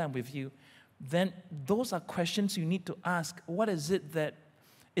don't know whether I'm with you, then those are questions you need to ask. What is it that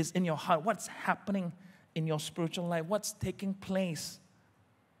is in your heart? What's happening in your spiritual life? What's taking place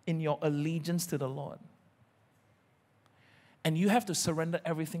in your allegiance to the Lord? And you have to surrender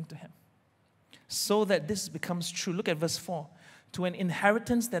everything to Him so that this becomes true. Look at verse 4. To an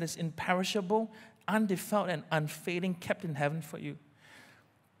inheritance that is imperishable, undefiled, and unfading, kept in heaven for you.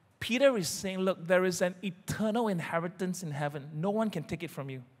 Peter is saying, look, there is an eternal inheritance in heaven. No one can take it from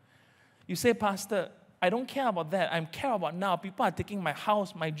you. You say, Pastor, I don't care about that. I care about now. People are taking my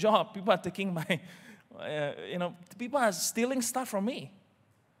house, my job. People are taking my, people are stealing stuff from me.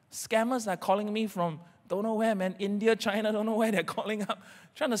 Scammers are calling me from don't know where, man, India, China, don't know where they're calling up,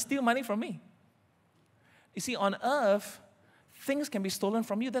 trying to steal money from me. You see, on earth, things can be stolen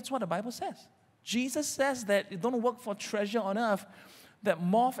from you. That's what the Bible says. Jesus says that you don't work for treasure on earth that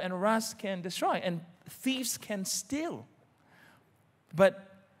moth and rust can destroy and thieves can steal.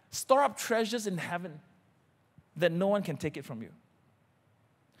 But store up treasures in heaven that no one can take it from you.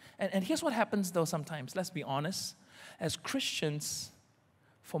 And here's what happens though sometimes, let's be honest. As Christians,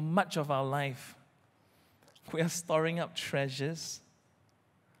 for much of our life, we are storing up treasures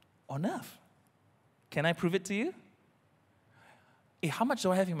on earth. Can I prove it to you? Hey, how much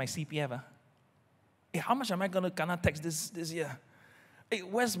do I have in my CPF? Hey, how much am I going to Ghana tax this year? Hey,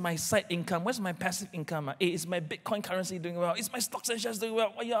 where's my side income? Where's my passive income? Hey, is my Bitcoin currency doing well? Is my stocks and shares doing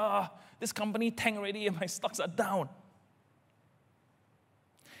well? Oh, yeah, this company tanked already and my stocks are down.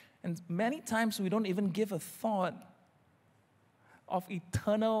 And many times we don't even give a thought of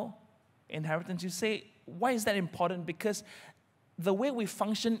eternal inheritance. You say, why is that important? Because the way we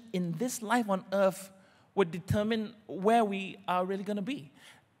function in this life on earth would determine where we are really going to be.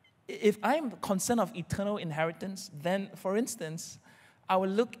 If I'm concerned of eternal inheritance, then, for instance, I will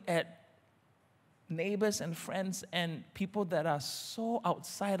look at neighbors and friends and people that are so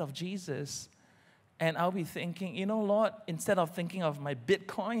outside of Jesus, and I'll be thinking, you know, Lord, instead of thinking of my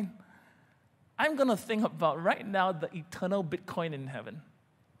Bitcoin, I'm going to think about right now the eternal Bitcoin in heaven.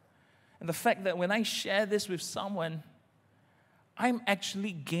 And the fact that when I share this with someone, I'm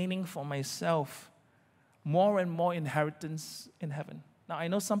actually gaining for myself more and more inheritance in heaven. Now, I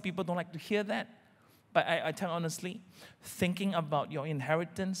know some people don't like to hear that, but I tell you honestly, thinking about your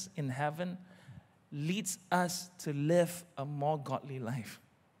inheritance in heaven leads us to live a more godly life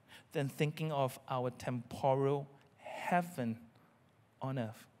than thinking of our temporal heaven on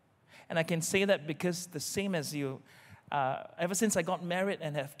earth. And I can say that because the same as you, ever since I got married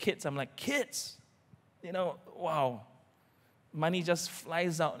and have kids, I'm like, kids, wow, money just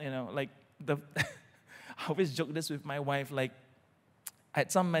flies out, like I always joke this with my wife, like, I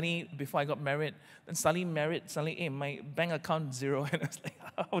had some money before I got married, then suddenly, hey, my bank account zero, and I was like,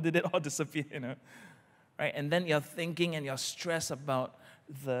 how did it all disappear, right? And then you're thinking and you're stressed about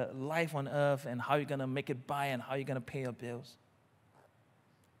the life on earth and how you're going to make it by and how you're going to pay your bills.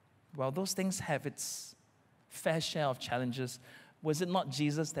 Well, those things have its fair share of challenges. Was it not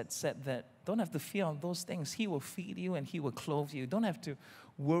Jesus that said that? Don't have to fear of those things. He will feed you and He will clothe you. Don't have to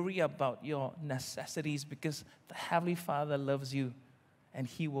worry about your necessities because the Heavenly Father loves you and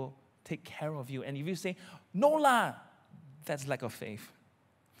He will take care of you. And if you say, no lah, that's lack of faith.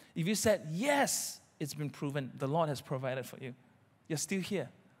 If you said, yes, it's been proven, the Lord has provided for you. You're still here.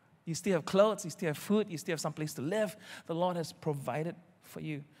 You still have clothes, you still have food, you still have some place to live. The Lord has provided for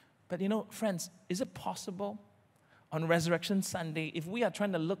you. But friends, is it possible on Resurrection Sunday, if we are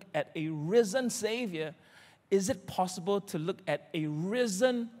trying to look at a risen Savior, is it possible to look at a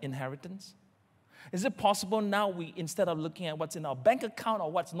risen inheritance? Is it possible now instead of looking at what's in our bank account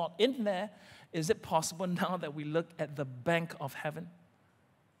or what's not in there, is it possible now that we look at the bank of heaven?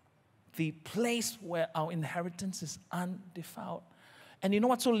 The place where our inheritance is undefiled. And you know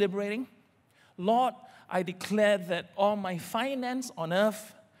what's so liberating? Lord, I declare that all my finance on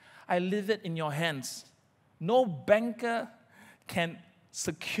earth, I leave it in your hands. No banker can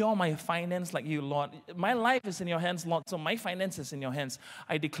secure my finance like you, Lord. My life is in your hands, Lord, so my finance is in your hands.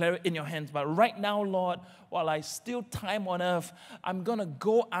 I declare it in your hands. But right now, Lord, while I still time on earth, I'm going to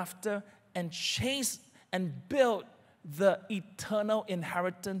go after and chase and build the eternal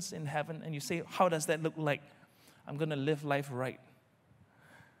inheritance in heaven. And you say, how does that look like? I'm going to live life right.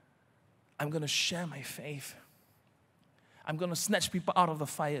 I'm going to share my faith. I'm going to snatch people out of the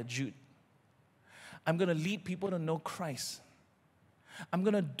fire, Jude. I'm going to lead people to know Christ. I'm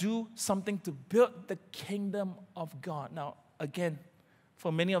going to do something to build the kingdom of God. Now, again,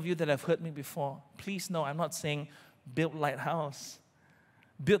 for many of you that have heard me before, please know I'm not saying build Lighthouse.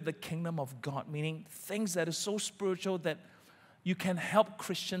 Build the kingdom of God, meaning things that are so spiritual that you can help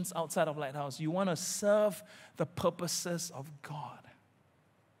Christians outside of Lighthouse. You want to serve the purposes of God.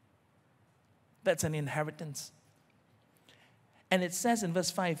 That's an inheritance. And it says in verse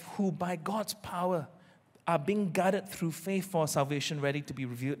 5, who by God's power are being guarded through faith for salvation, ready to be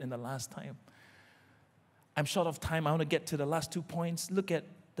revealed in the last time. I'm short of time. I want to get to the last 2 points. Look at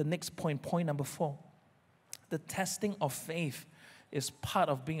the next point, point number 4. The testing of faith is part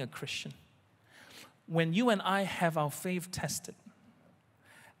of being a Christian. When you and I have our faith tested,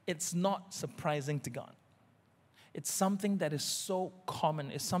 it's not surprising to God. It's something that is so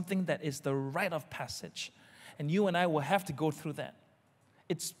common. It's something that is the rite of passage. And you and I will have to go through that.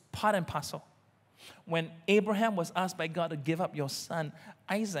 It's part and parcel. When Abraham was asked by God to give up your son,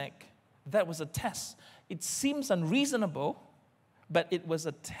 Isaac, that was a test. It seems unreasonable, but it was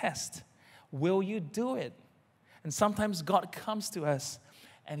a test. Will you do it? And sometimes God comes to us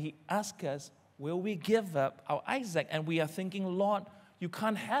and He asks us, will we give up our Isaac? And we are thinking, Lord, you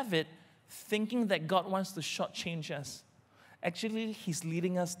can't have it, thinking that God wants to shortchange us. Actually, He's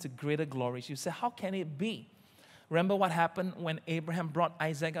leading us to greater glories. You say, how can it be? Remember what happened when Abraham brought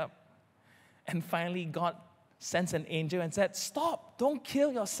Isaac up? And finally, God sends an angel and said, stop, don't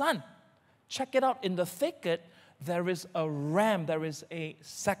kill your son. Check it out, in the thicket, there is a ram, there is a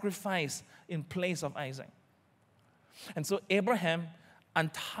sacrifice in place of Isaac. And so Abraham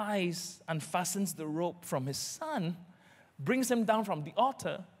unfastens the rope from his son, brings him down from the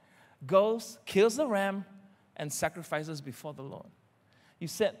altar, goes, kills the ram, and sacrifices before the Lord. You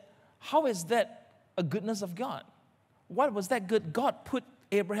said, how is that a goodness of God? What was that good? God put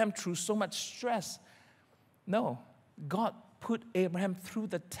Abraham through so much stress. No, God put Abraham through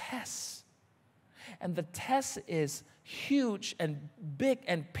the test. And the test is huge and big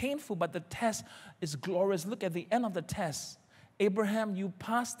and painful, but the test is glorious. Look at the end of the test. Abraham, you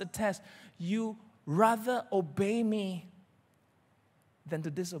passed the test. You rather obey me than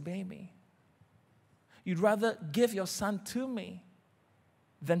to disobey me. You'd rather give your son to me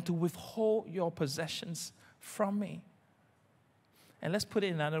than to withhold your possessions from me. And let's put it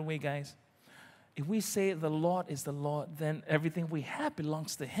another way, guys. If we say the Lord is the Lord, then everything we have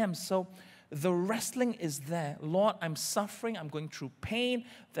belongs to Him. So the wrestling is there. Lord, I'm suffering. I'm going through pain.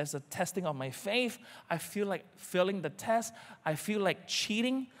 There's a testing of my faith. I feel like failing the test. I feel like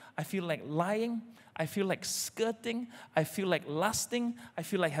cheating. I feel like lying. I feel like skirting. I feel like lusting. I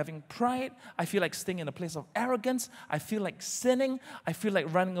feel like having pride. I feel like staying in a place of arrogance. I feel like sinning. I feel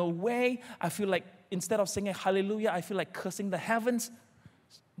like running away. I feel like instead of singing hallelujah, I feel like cursing the heavens.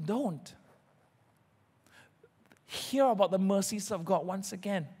 Don't. Hear about the mercies of God once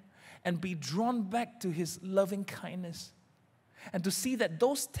again and be drawn back to His loving kindness. And to see that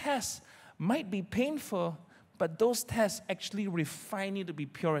those tests might be painful, but those tests actually refine you to be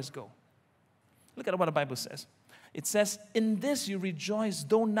pure as gold. Look at what the Bible says. It says, in this you rejoice,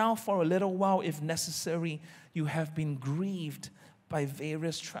 though now for a little while, if necessary, you have been grieved by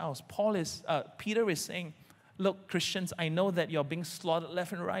various trials. Peter is saying, look, Christians, I know that you're being slaughtered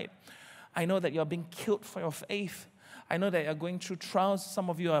left and right. I know that you're being killed for your faith. I know that you're going through trials. Some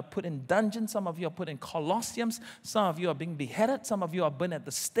of you are put in dungeons. Some of you are put in colosseums. Some of you are being beheaded. Some of you are burned at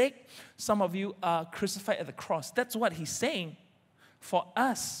the stake. Some of you are crucified at the cross. That's what he's saying. For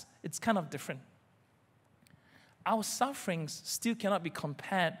us, it's kind of different. Our sufferings still cannot be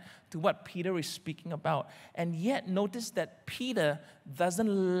compared to what Peter is speaking about. And yet, notice that Peter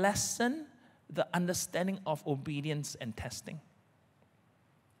doesn't lessen the understanding of obedience and testing.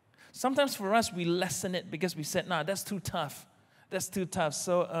 Sometimes for us, we lessen it because we said, nah, that's too tough. That's too tough.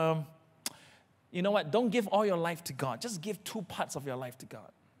 So, you know what? Don't give all your life to God. Just give 2 parts of your life to God.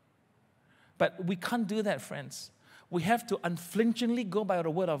 But we can't do that, friends. We have to unflinchingly go by the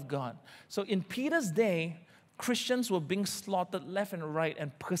word of God. So in Peter's day, Christians were being slaughtered left and right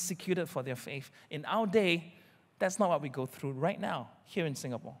and persecuted for their faith. In our day, that's not what we go through right now here in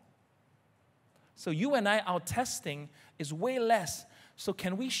Singapore. So you and I, our testing is way less. So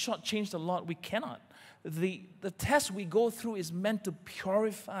can we shortchange the Lord? We cannot. the test we go through is meant to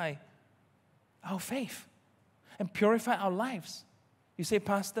purify our faith and purify our lives. You say,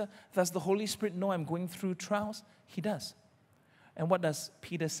 Pastor, does the Holy Spirit know I'm going through trials? He does. And what does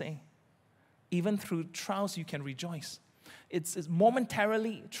Peter say? Even through trials, you can rejoice. It's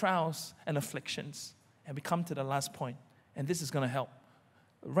momentarily trials and afflictions. And we come to the last point, and this is going to help.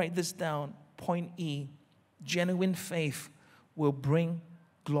 Write this down. Point E, genuine faith will bring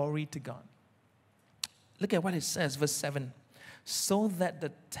glory to God. Look at what it says, verse 7. So that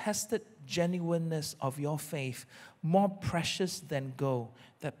the tested genuineness of your faith, more precious than gold,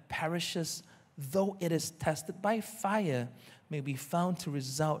 that perishes though it is tested by fire, may be found to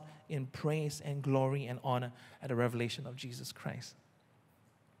result in praise and glory and honor at the revelation of Jesus Christ.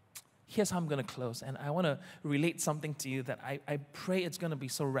 Here's how I'm going to close, and I want to relate something to you that I pray it's going to be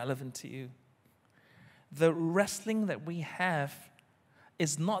so relevant to you. The wrestling that we have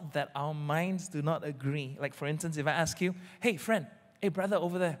is not that our minds do not agree. Like, for instance, if I ask you, hey, friend, hey, brother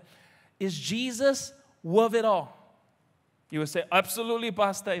over there, is Jesus worth it all? You would say, absolutely,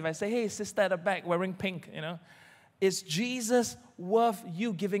 Pastor. If I say, hey, sister at the back wearing pink, is Jesus worth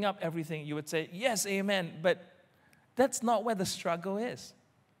you giving up everything? You would say, yes, amen. But that's not where the struggle is.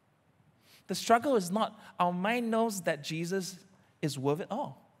 The struggle is not, our mind knows that Jesus is worth it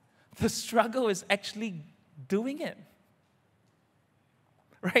all. The struggle is actually doing it.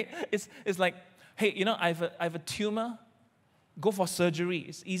 Right? It's like, hey, I have a tumor, go for surgery.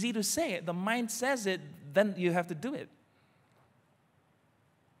 It's easy to say it. The mind says it, then you have to do it.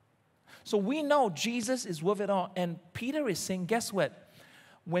 So we know Jesus is worth it all. And Peter is saying, guess what?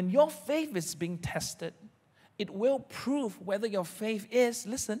 When your faith is being tested, it will prove whether your faith is,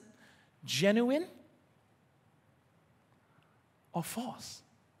 listen, genuine or false.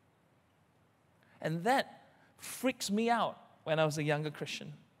 And that freaks me out when I was a younger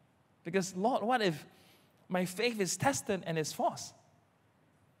Christian. Because, Lord, what if my faith is tested and it's false?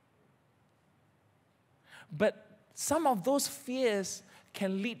 But some of those fears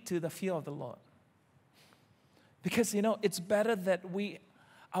can lead to the fear of the Lord. Because, it's better that we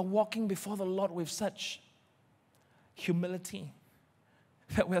are walking before the Lord with such humility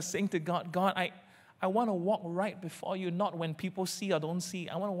that we are saying to God, God, I want to walk right before you, not when people see or don't see.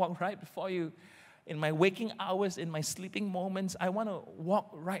 I want to walk right before you in my waking hours, in my sleeping moments. I want to walk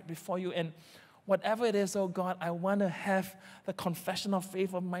right before you. And whatever it is, oh God, I want to have the confession of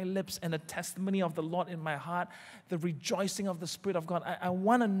faith on my lips and the testimony of the Lord in my heart, the rejoicing of the Spirit of God. I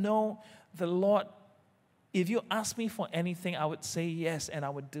want to know the Lord. If you ask me for anything, I would say yes, and I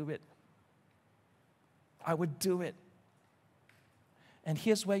would do it. I would do it. And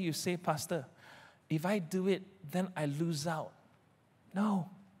here's where you say, Pastor, if I do it, then I lose out. No,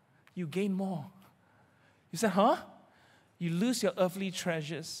 you gain more. You say, huh? You lose your earthly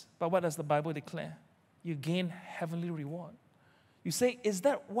treasures, but what does the Bible declare? You gain heavenly reward. You say, is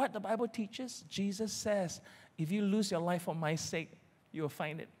that what the Bible teaches? Jesus says, if you lose your life for my sake, you will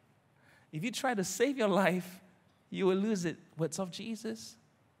find it. If you try to save your life, you will lose it. Words of Jesus.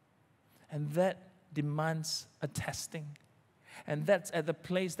 And that demands a testing. And that's at the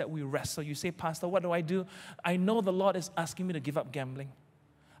place that we wrestle. You say, Pastor, what do? I know the Lord is asking me to give up gambling.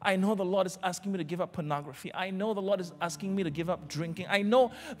 I know the Lord is asking me to give up pornography. I know the Lord is asking me to give up drinking. I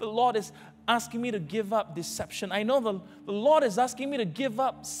know the Lord is asking me to give up deception. I know the Lord is asking me to give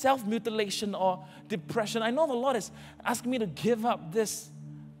up self-mutilation or depression. I know the Lord is asking me to give up this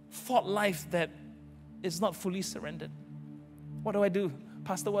thought life that is not fully surrendered. What do I do?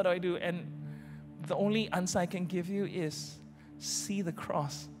 Pastor, what do I do? And the only answer I can give you is see the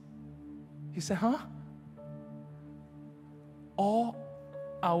cross. You say, huh? All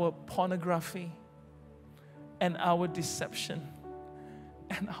our pornography and our deception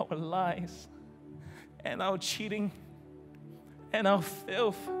and our lies and our cheating and our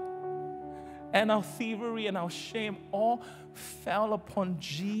filth and our thievery and our shame all fell upon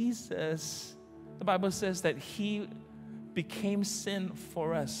Jesus. The Bible says that He became sin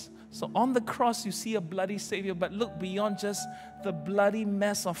for us. So on the cross you see a bloody Savior, but look beyond just the bloody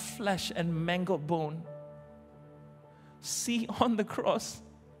mess of flesh and mangled bone. See on the cross,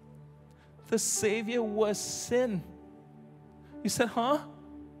 the Savior was sin. You said, huh?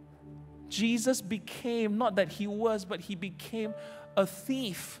 Jesus became, not that He was, but He became a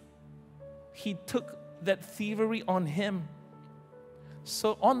thief. He took that thievery on Him.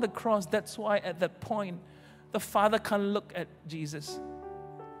 So on the cross, that's why at that point, the Father can't look at Jesus.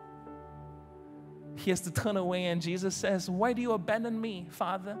 He has to turn away, and Jesus says, why do you abandon me,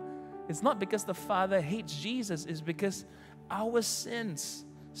 Father? It's not because the Father hates Jesus, it's because our sins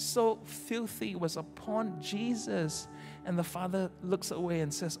so filthy was upon Jesus. And the Father looks away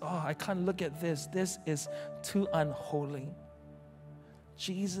and says, oh, I can't look at this. This is too unholy.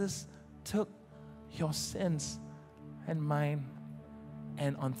 Jesus took your sins and mine.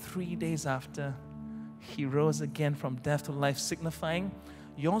 And on 3 days after, He rose again from death to life, signifying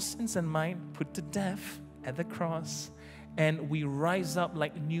your sins and mine put to death at the cross. And we rise up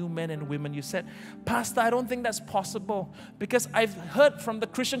like new men and women. You said, Pastor, I don't think that's possible, because I've heard from the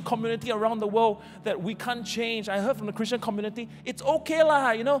Christian community around the world that we can't change. I heard from the Christian community, it's okay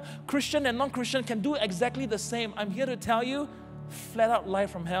lah, Christian and non-Christian can do exactly the same. I'm here to tell you, flat out lie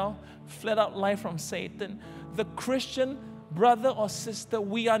from hell, flat out lie from Satan. The Christian brother or sister,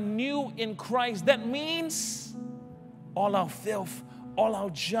 we are new in Christ. That means all our filth, all our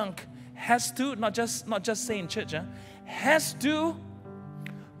junk has to, not just say in church, has to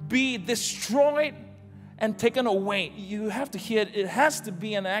be destroyed and taken away. You have to hear it. It has to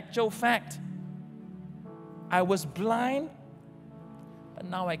be an actual fact. I was blind, but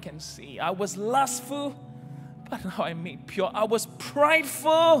now I can see. I was lustful, but now I'm made pure. I was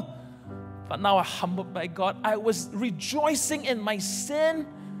prideful, but now I'm humbled by God. I was rejoicing in my sin,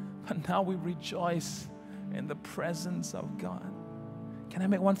 but now we rejoice in the presence of God. Can I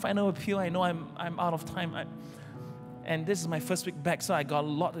make one final appeal? I know I'm out of time. And this is my first week back, so I got a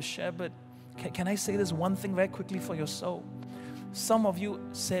lot to share, but can I say this one thing very quickly for your soul? Some of you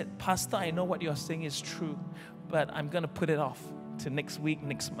said, Pastor, I know what you're saying is true, but I'm going to put it off to next week,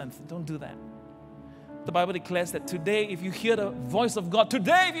 next month. Don't do that. The Bible declares that today, if you hear the voice of God,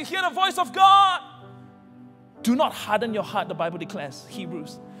 do not harden your heart, the Bible declares,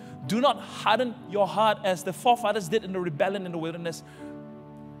 Hebrews. Do not harden your heart as the forefathers did in the rebellion in the wilderness,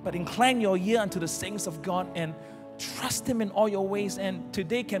 but incline your ear unto the sayings of God and trust Him in all your ways. And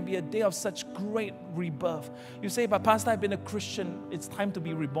today can be a day of such great rebirth. You say, but Pastor, I've been a Christian. It's time to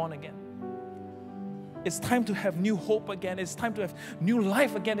be reborn again. It's time to have new hope again. It's time to have new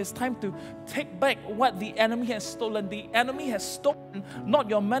life again. It's time to take back what the enemy has stolen. The enemy has stolen not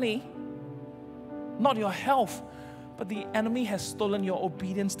your money, not your health, but the enemy has stolen your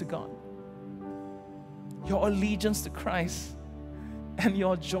obedience to God, your allegiance to Christ, and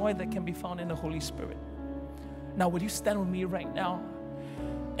your joy that can be found in the Holy Spirit. Now, would you stand with me right now?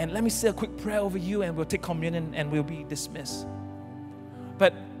 And let me say a quick prayer over you, and we'll take communion and we'll be dismissed.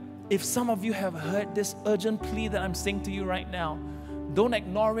 But if some of you have heard this urgent plea that I'm saying to you right now, don't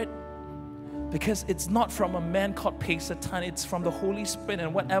ignore it, because it's not from a man called Pastor Tan, it's from the Holy Spirit.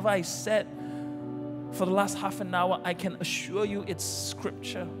 And whatever I said for the last half an hour, I can assure you it's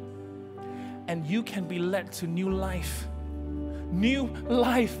scripture. And you can be led to new life. New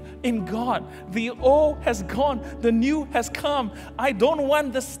life in God. The old has gone, the new has come. I don't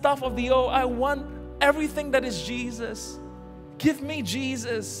want the stuff of the old. I want everything that is Jesus. Give me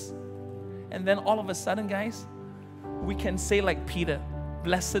Jesus. And then all of a sudden, guys, we can say like Peter,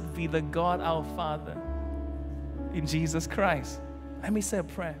 blessed be the God our Father in Jesus Christ. Let me say a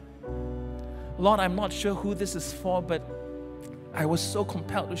prayer. Lord, I'm not sure who this is for, but I was so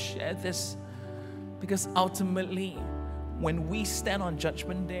compelled to share this, because ultimately, when we stand on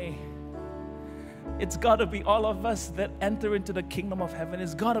Judgment Day, it's got to be all of us that enter into the kingdom of heaven.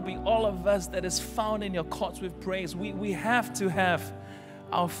 It's got to be all of us that is found in your courts with praise. We have to have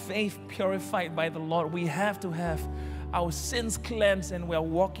our faith purified by the Lord. We have to have our sins cleansed, and we're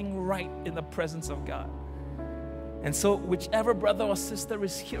walking right in the presence of God. And so whichever brother or sister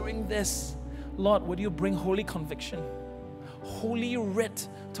is hearing this, Lord, would you bring holy conviction, holy writ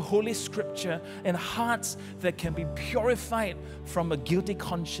to holy scripture, and hearts that can be purified from a guilty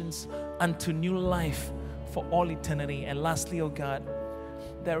conscience unto new life for all eternity. And lastly, oh God,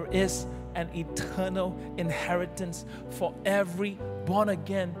 there is an eternal inheritance for every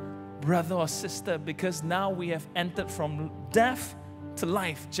born-again brother or sister, because now we have entered from death to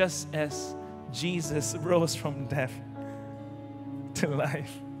life, just as Jesus rose from death to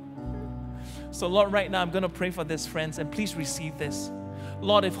life. So Lord, right now I'm going to pray for this, friends, and please receive this.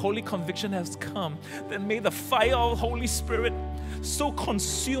 Lord, if holy conviction has come, then may the fire of the Holy Spirit so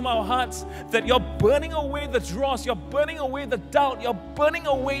consume our hearts that you're burning away the dross, you're burning away the doubt, you're burning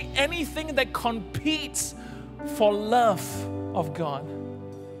away anything that competes for love of God.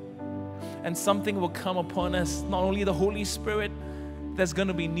 And something will come upon us, not only the Holy Spirit, there's going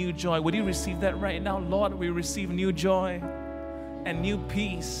to be new joy. Would you receive that right now? Lord, we receive new joy and new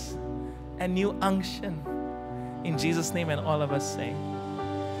peace and new unction. In Jesus' name, and all of us say,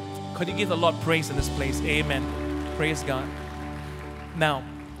 could you give the Lord praise in this place? Amen. Praise God. Now,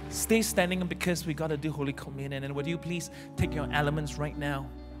 stay standing, because we got to do Holy Communion. And would you please take your elements right now?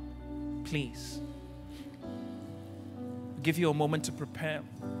 Please. I'll give you a moment to prepare.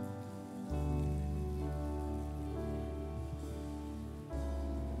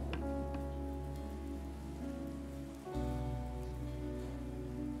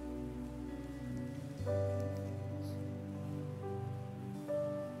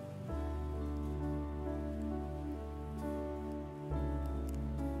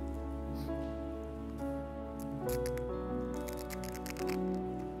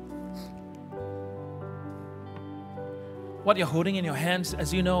 What you're holding in your hands,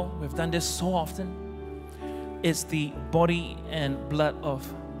 as you know, we've done this so often, is the body and blood of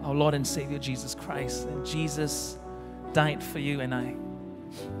our Lord and Savior Jesus Christ. And Jesus died for you and I.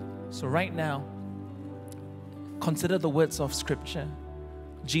 So right now, consider the words of Scripture.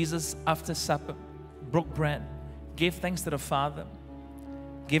 Jesus, after supper, broke bread, gave thanks to the Father,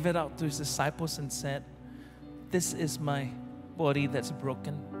 gave it out to his disciples and said, "This is my body that's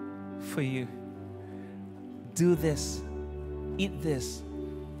broken for you. Do this, eat this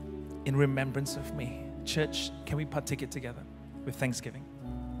in remembrance of me." Church, can we partake it together with thanksgiving?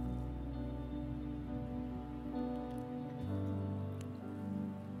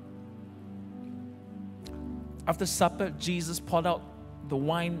 After supper, Jesus poured out the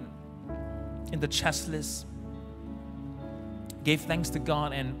wine in the chalice, gave thanks to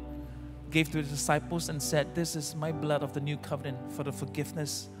God, and gave to his disciples and said, "This is my blood of the new covenant for the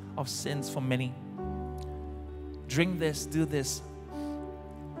forgiveness of sins for many. Drink this, do this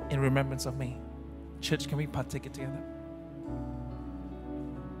in remembrance of me." Church, can we partake it together?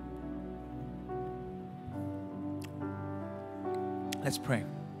 Let's pray.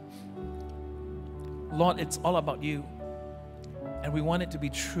 Lord, it's all about you, and we want it to be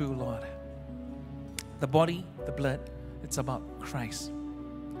true, Lord. The body, the blood, it's about Christ.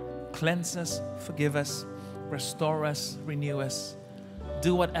 Cleanse us, forgive us, restore us, renew us.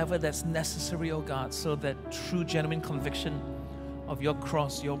 Do whatever that's necessary, oh God, so that true, genuine conviction of your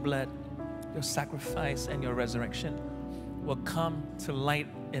cross, your blood, your sacrifice, and your resurrection will come to light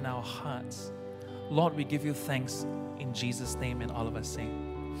in our hearts. Lord, we give you thanks in Jesus' name, and all of us say,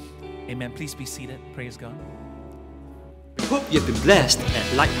 amen. Please be seated. Praise God. We hope you've been blessed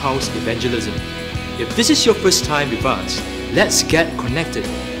at Lighthouse Evangelism. If this is your first time with us, let's get connected.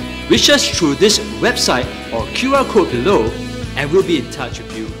 Reach us through this website or QR code below, and we'll be in touch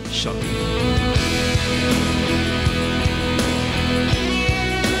with you shortly.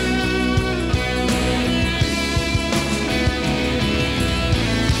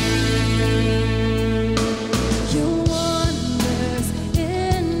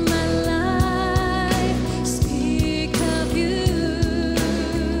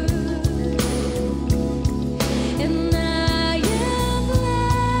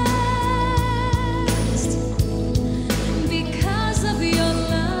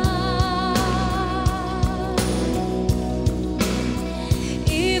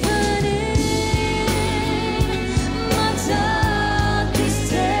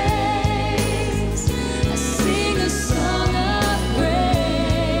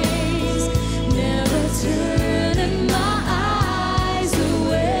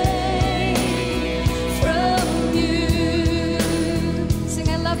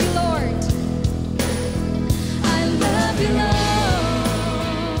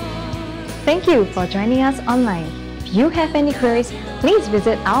 Thank you for joining us online. If you have any queries, please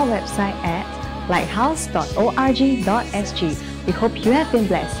visit our website at lighthouse.org.sg. We hope you have been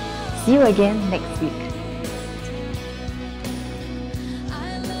blessed. See you again next week.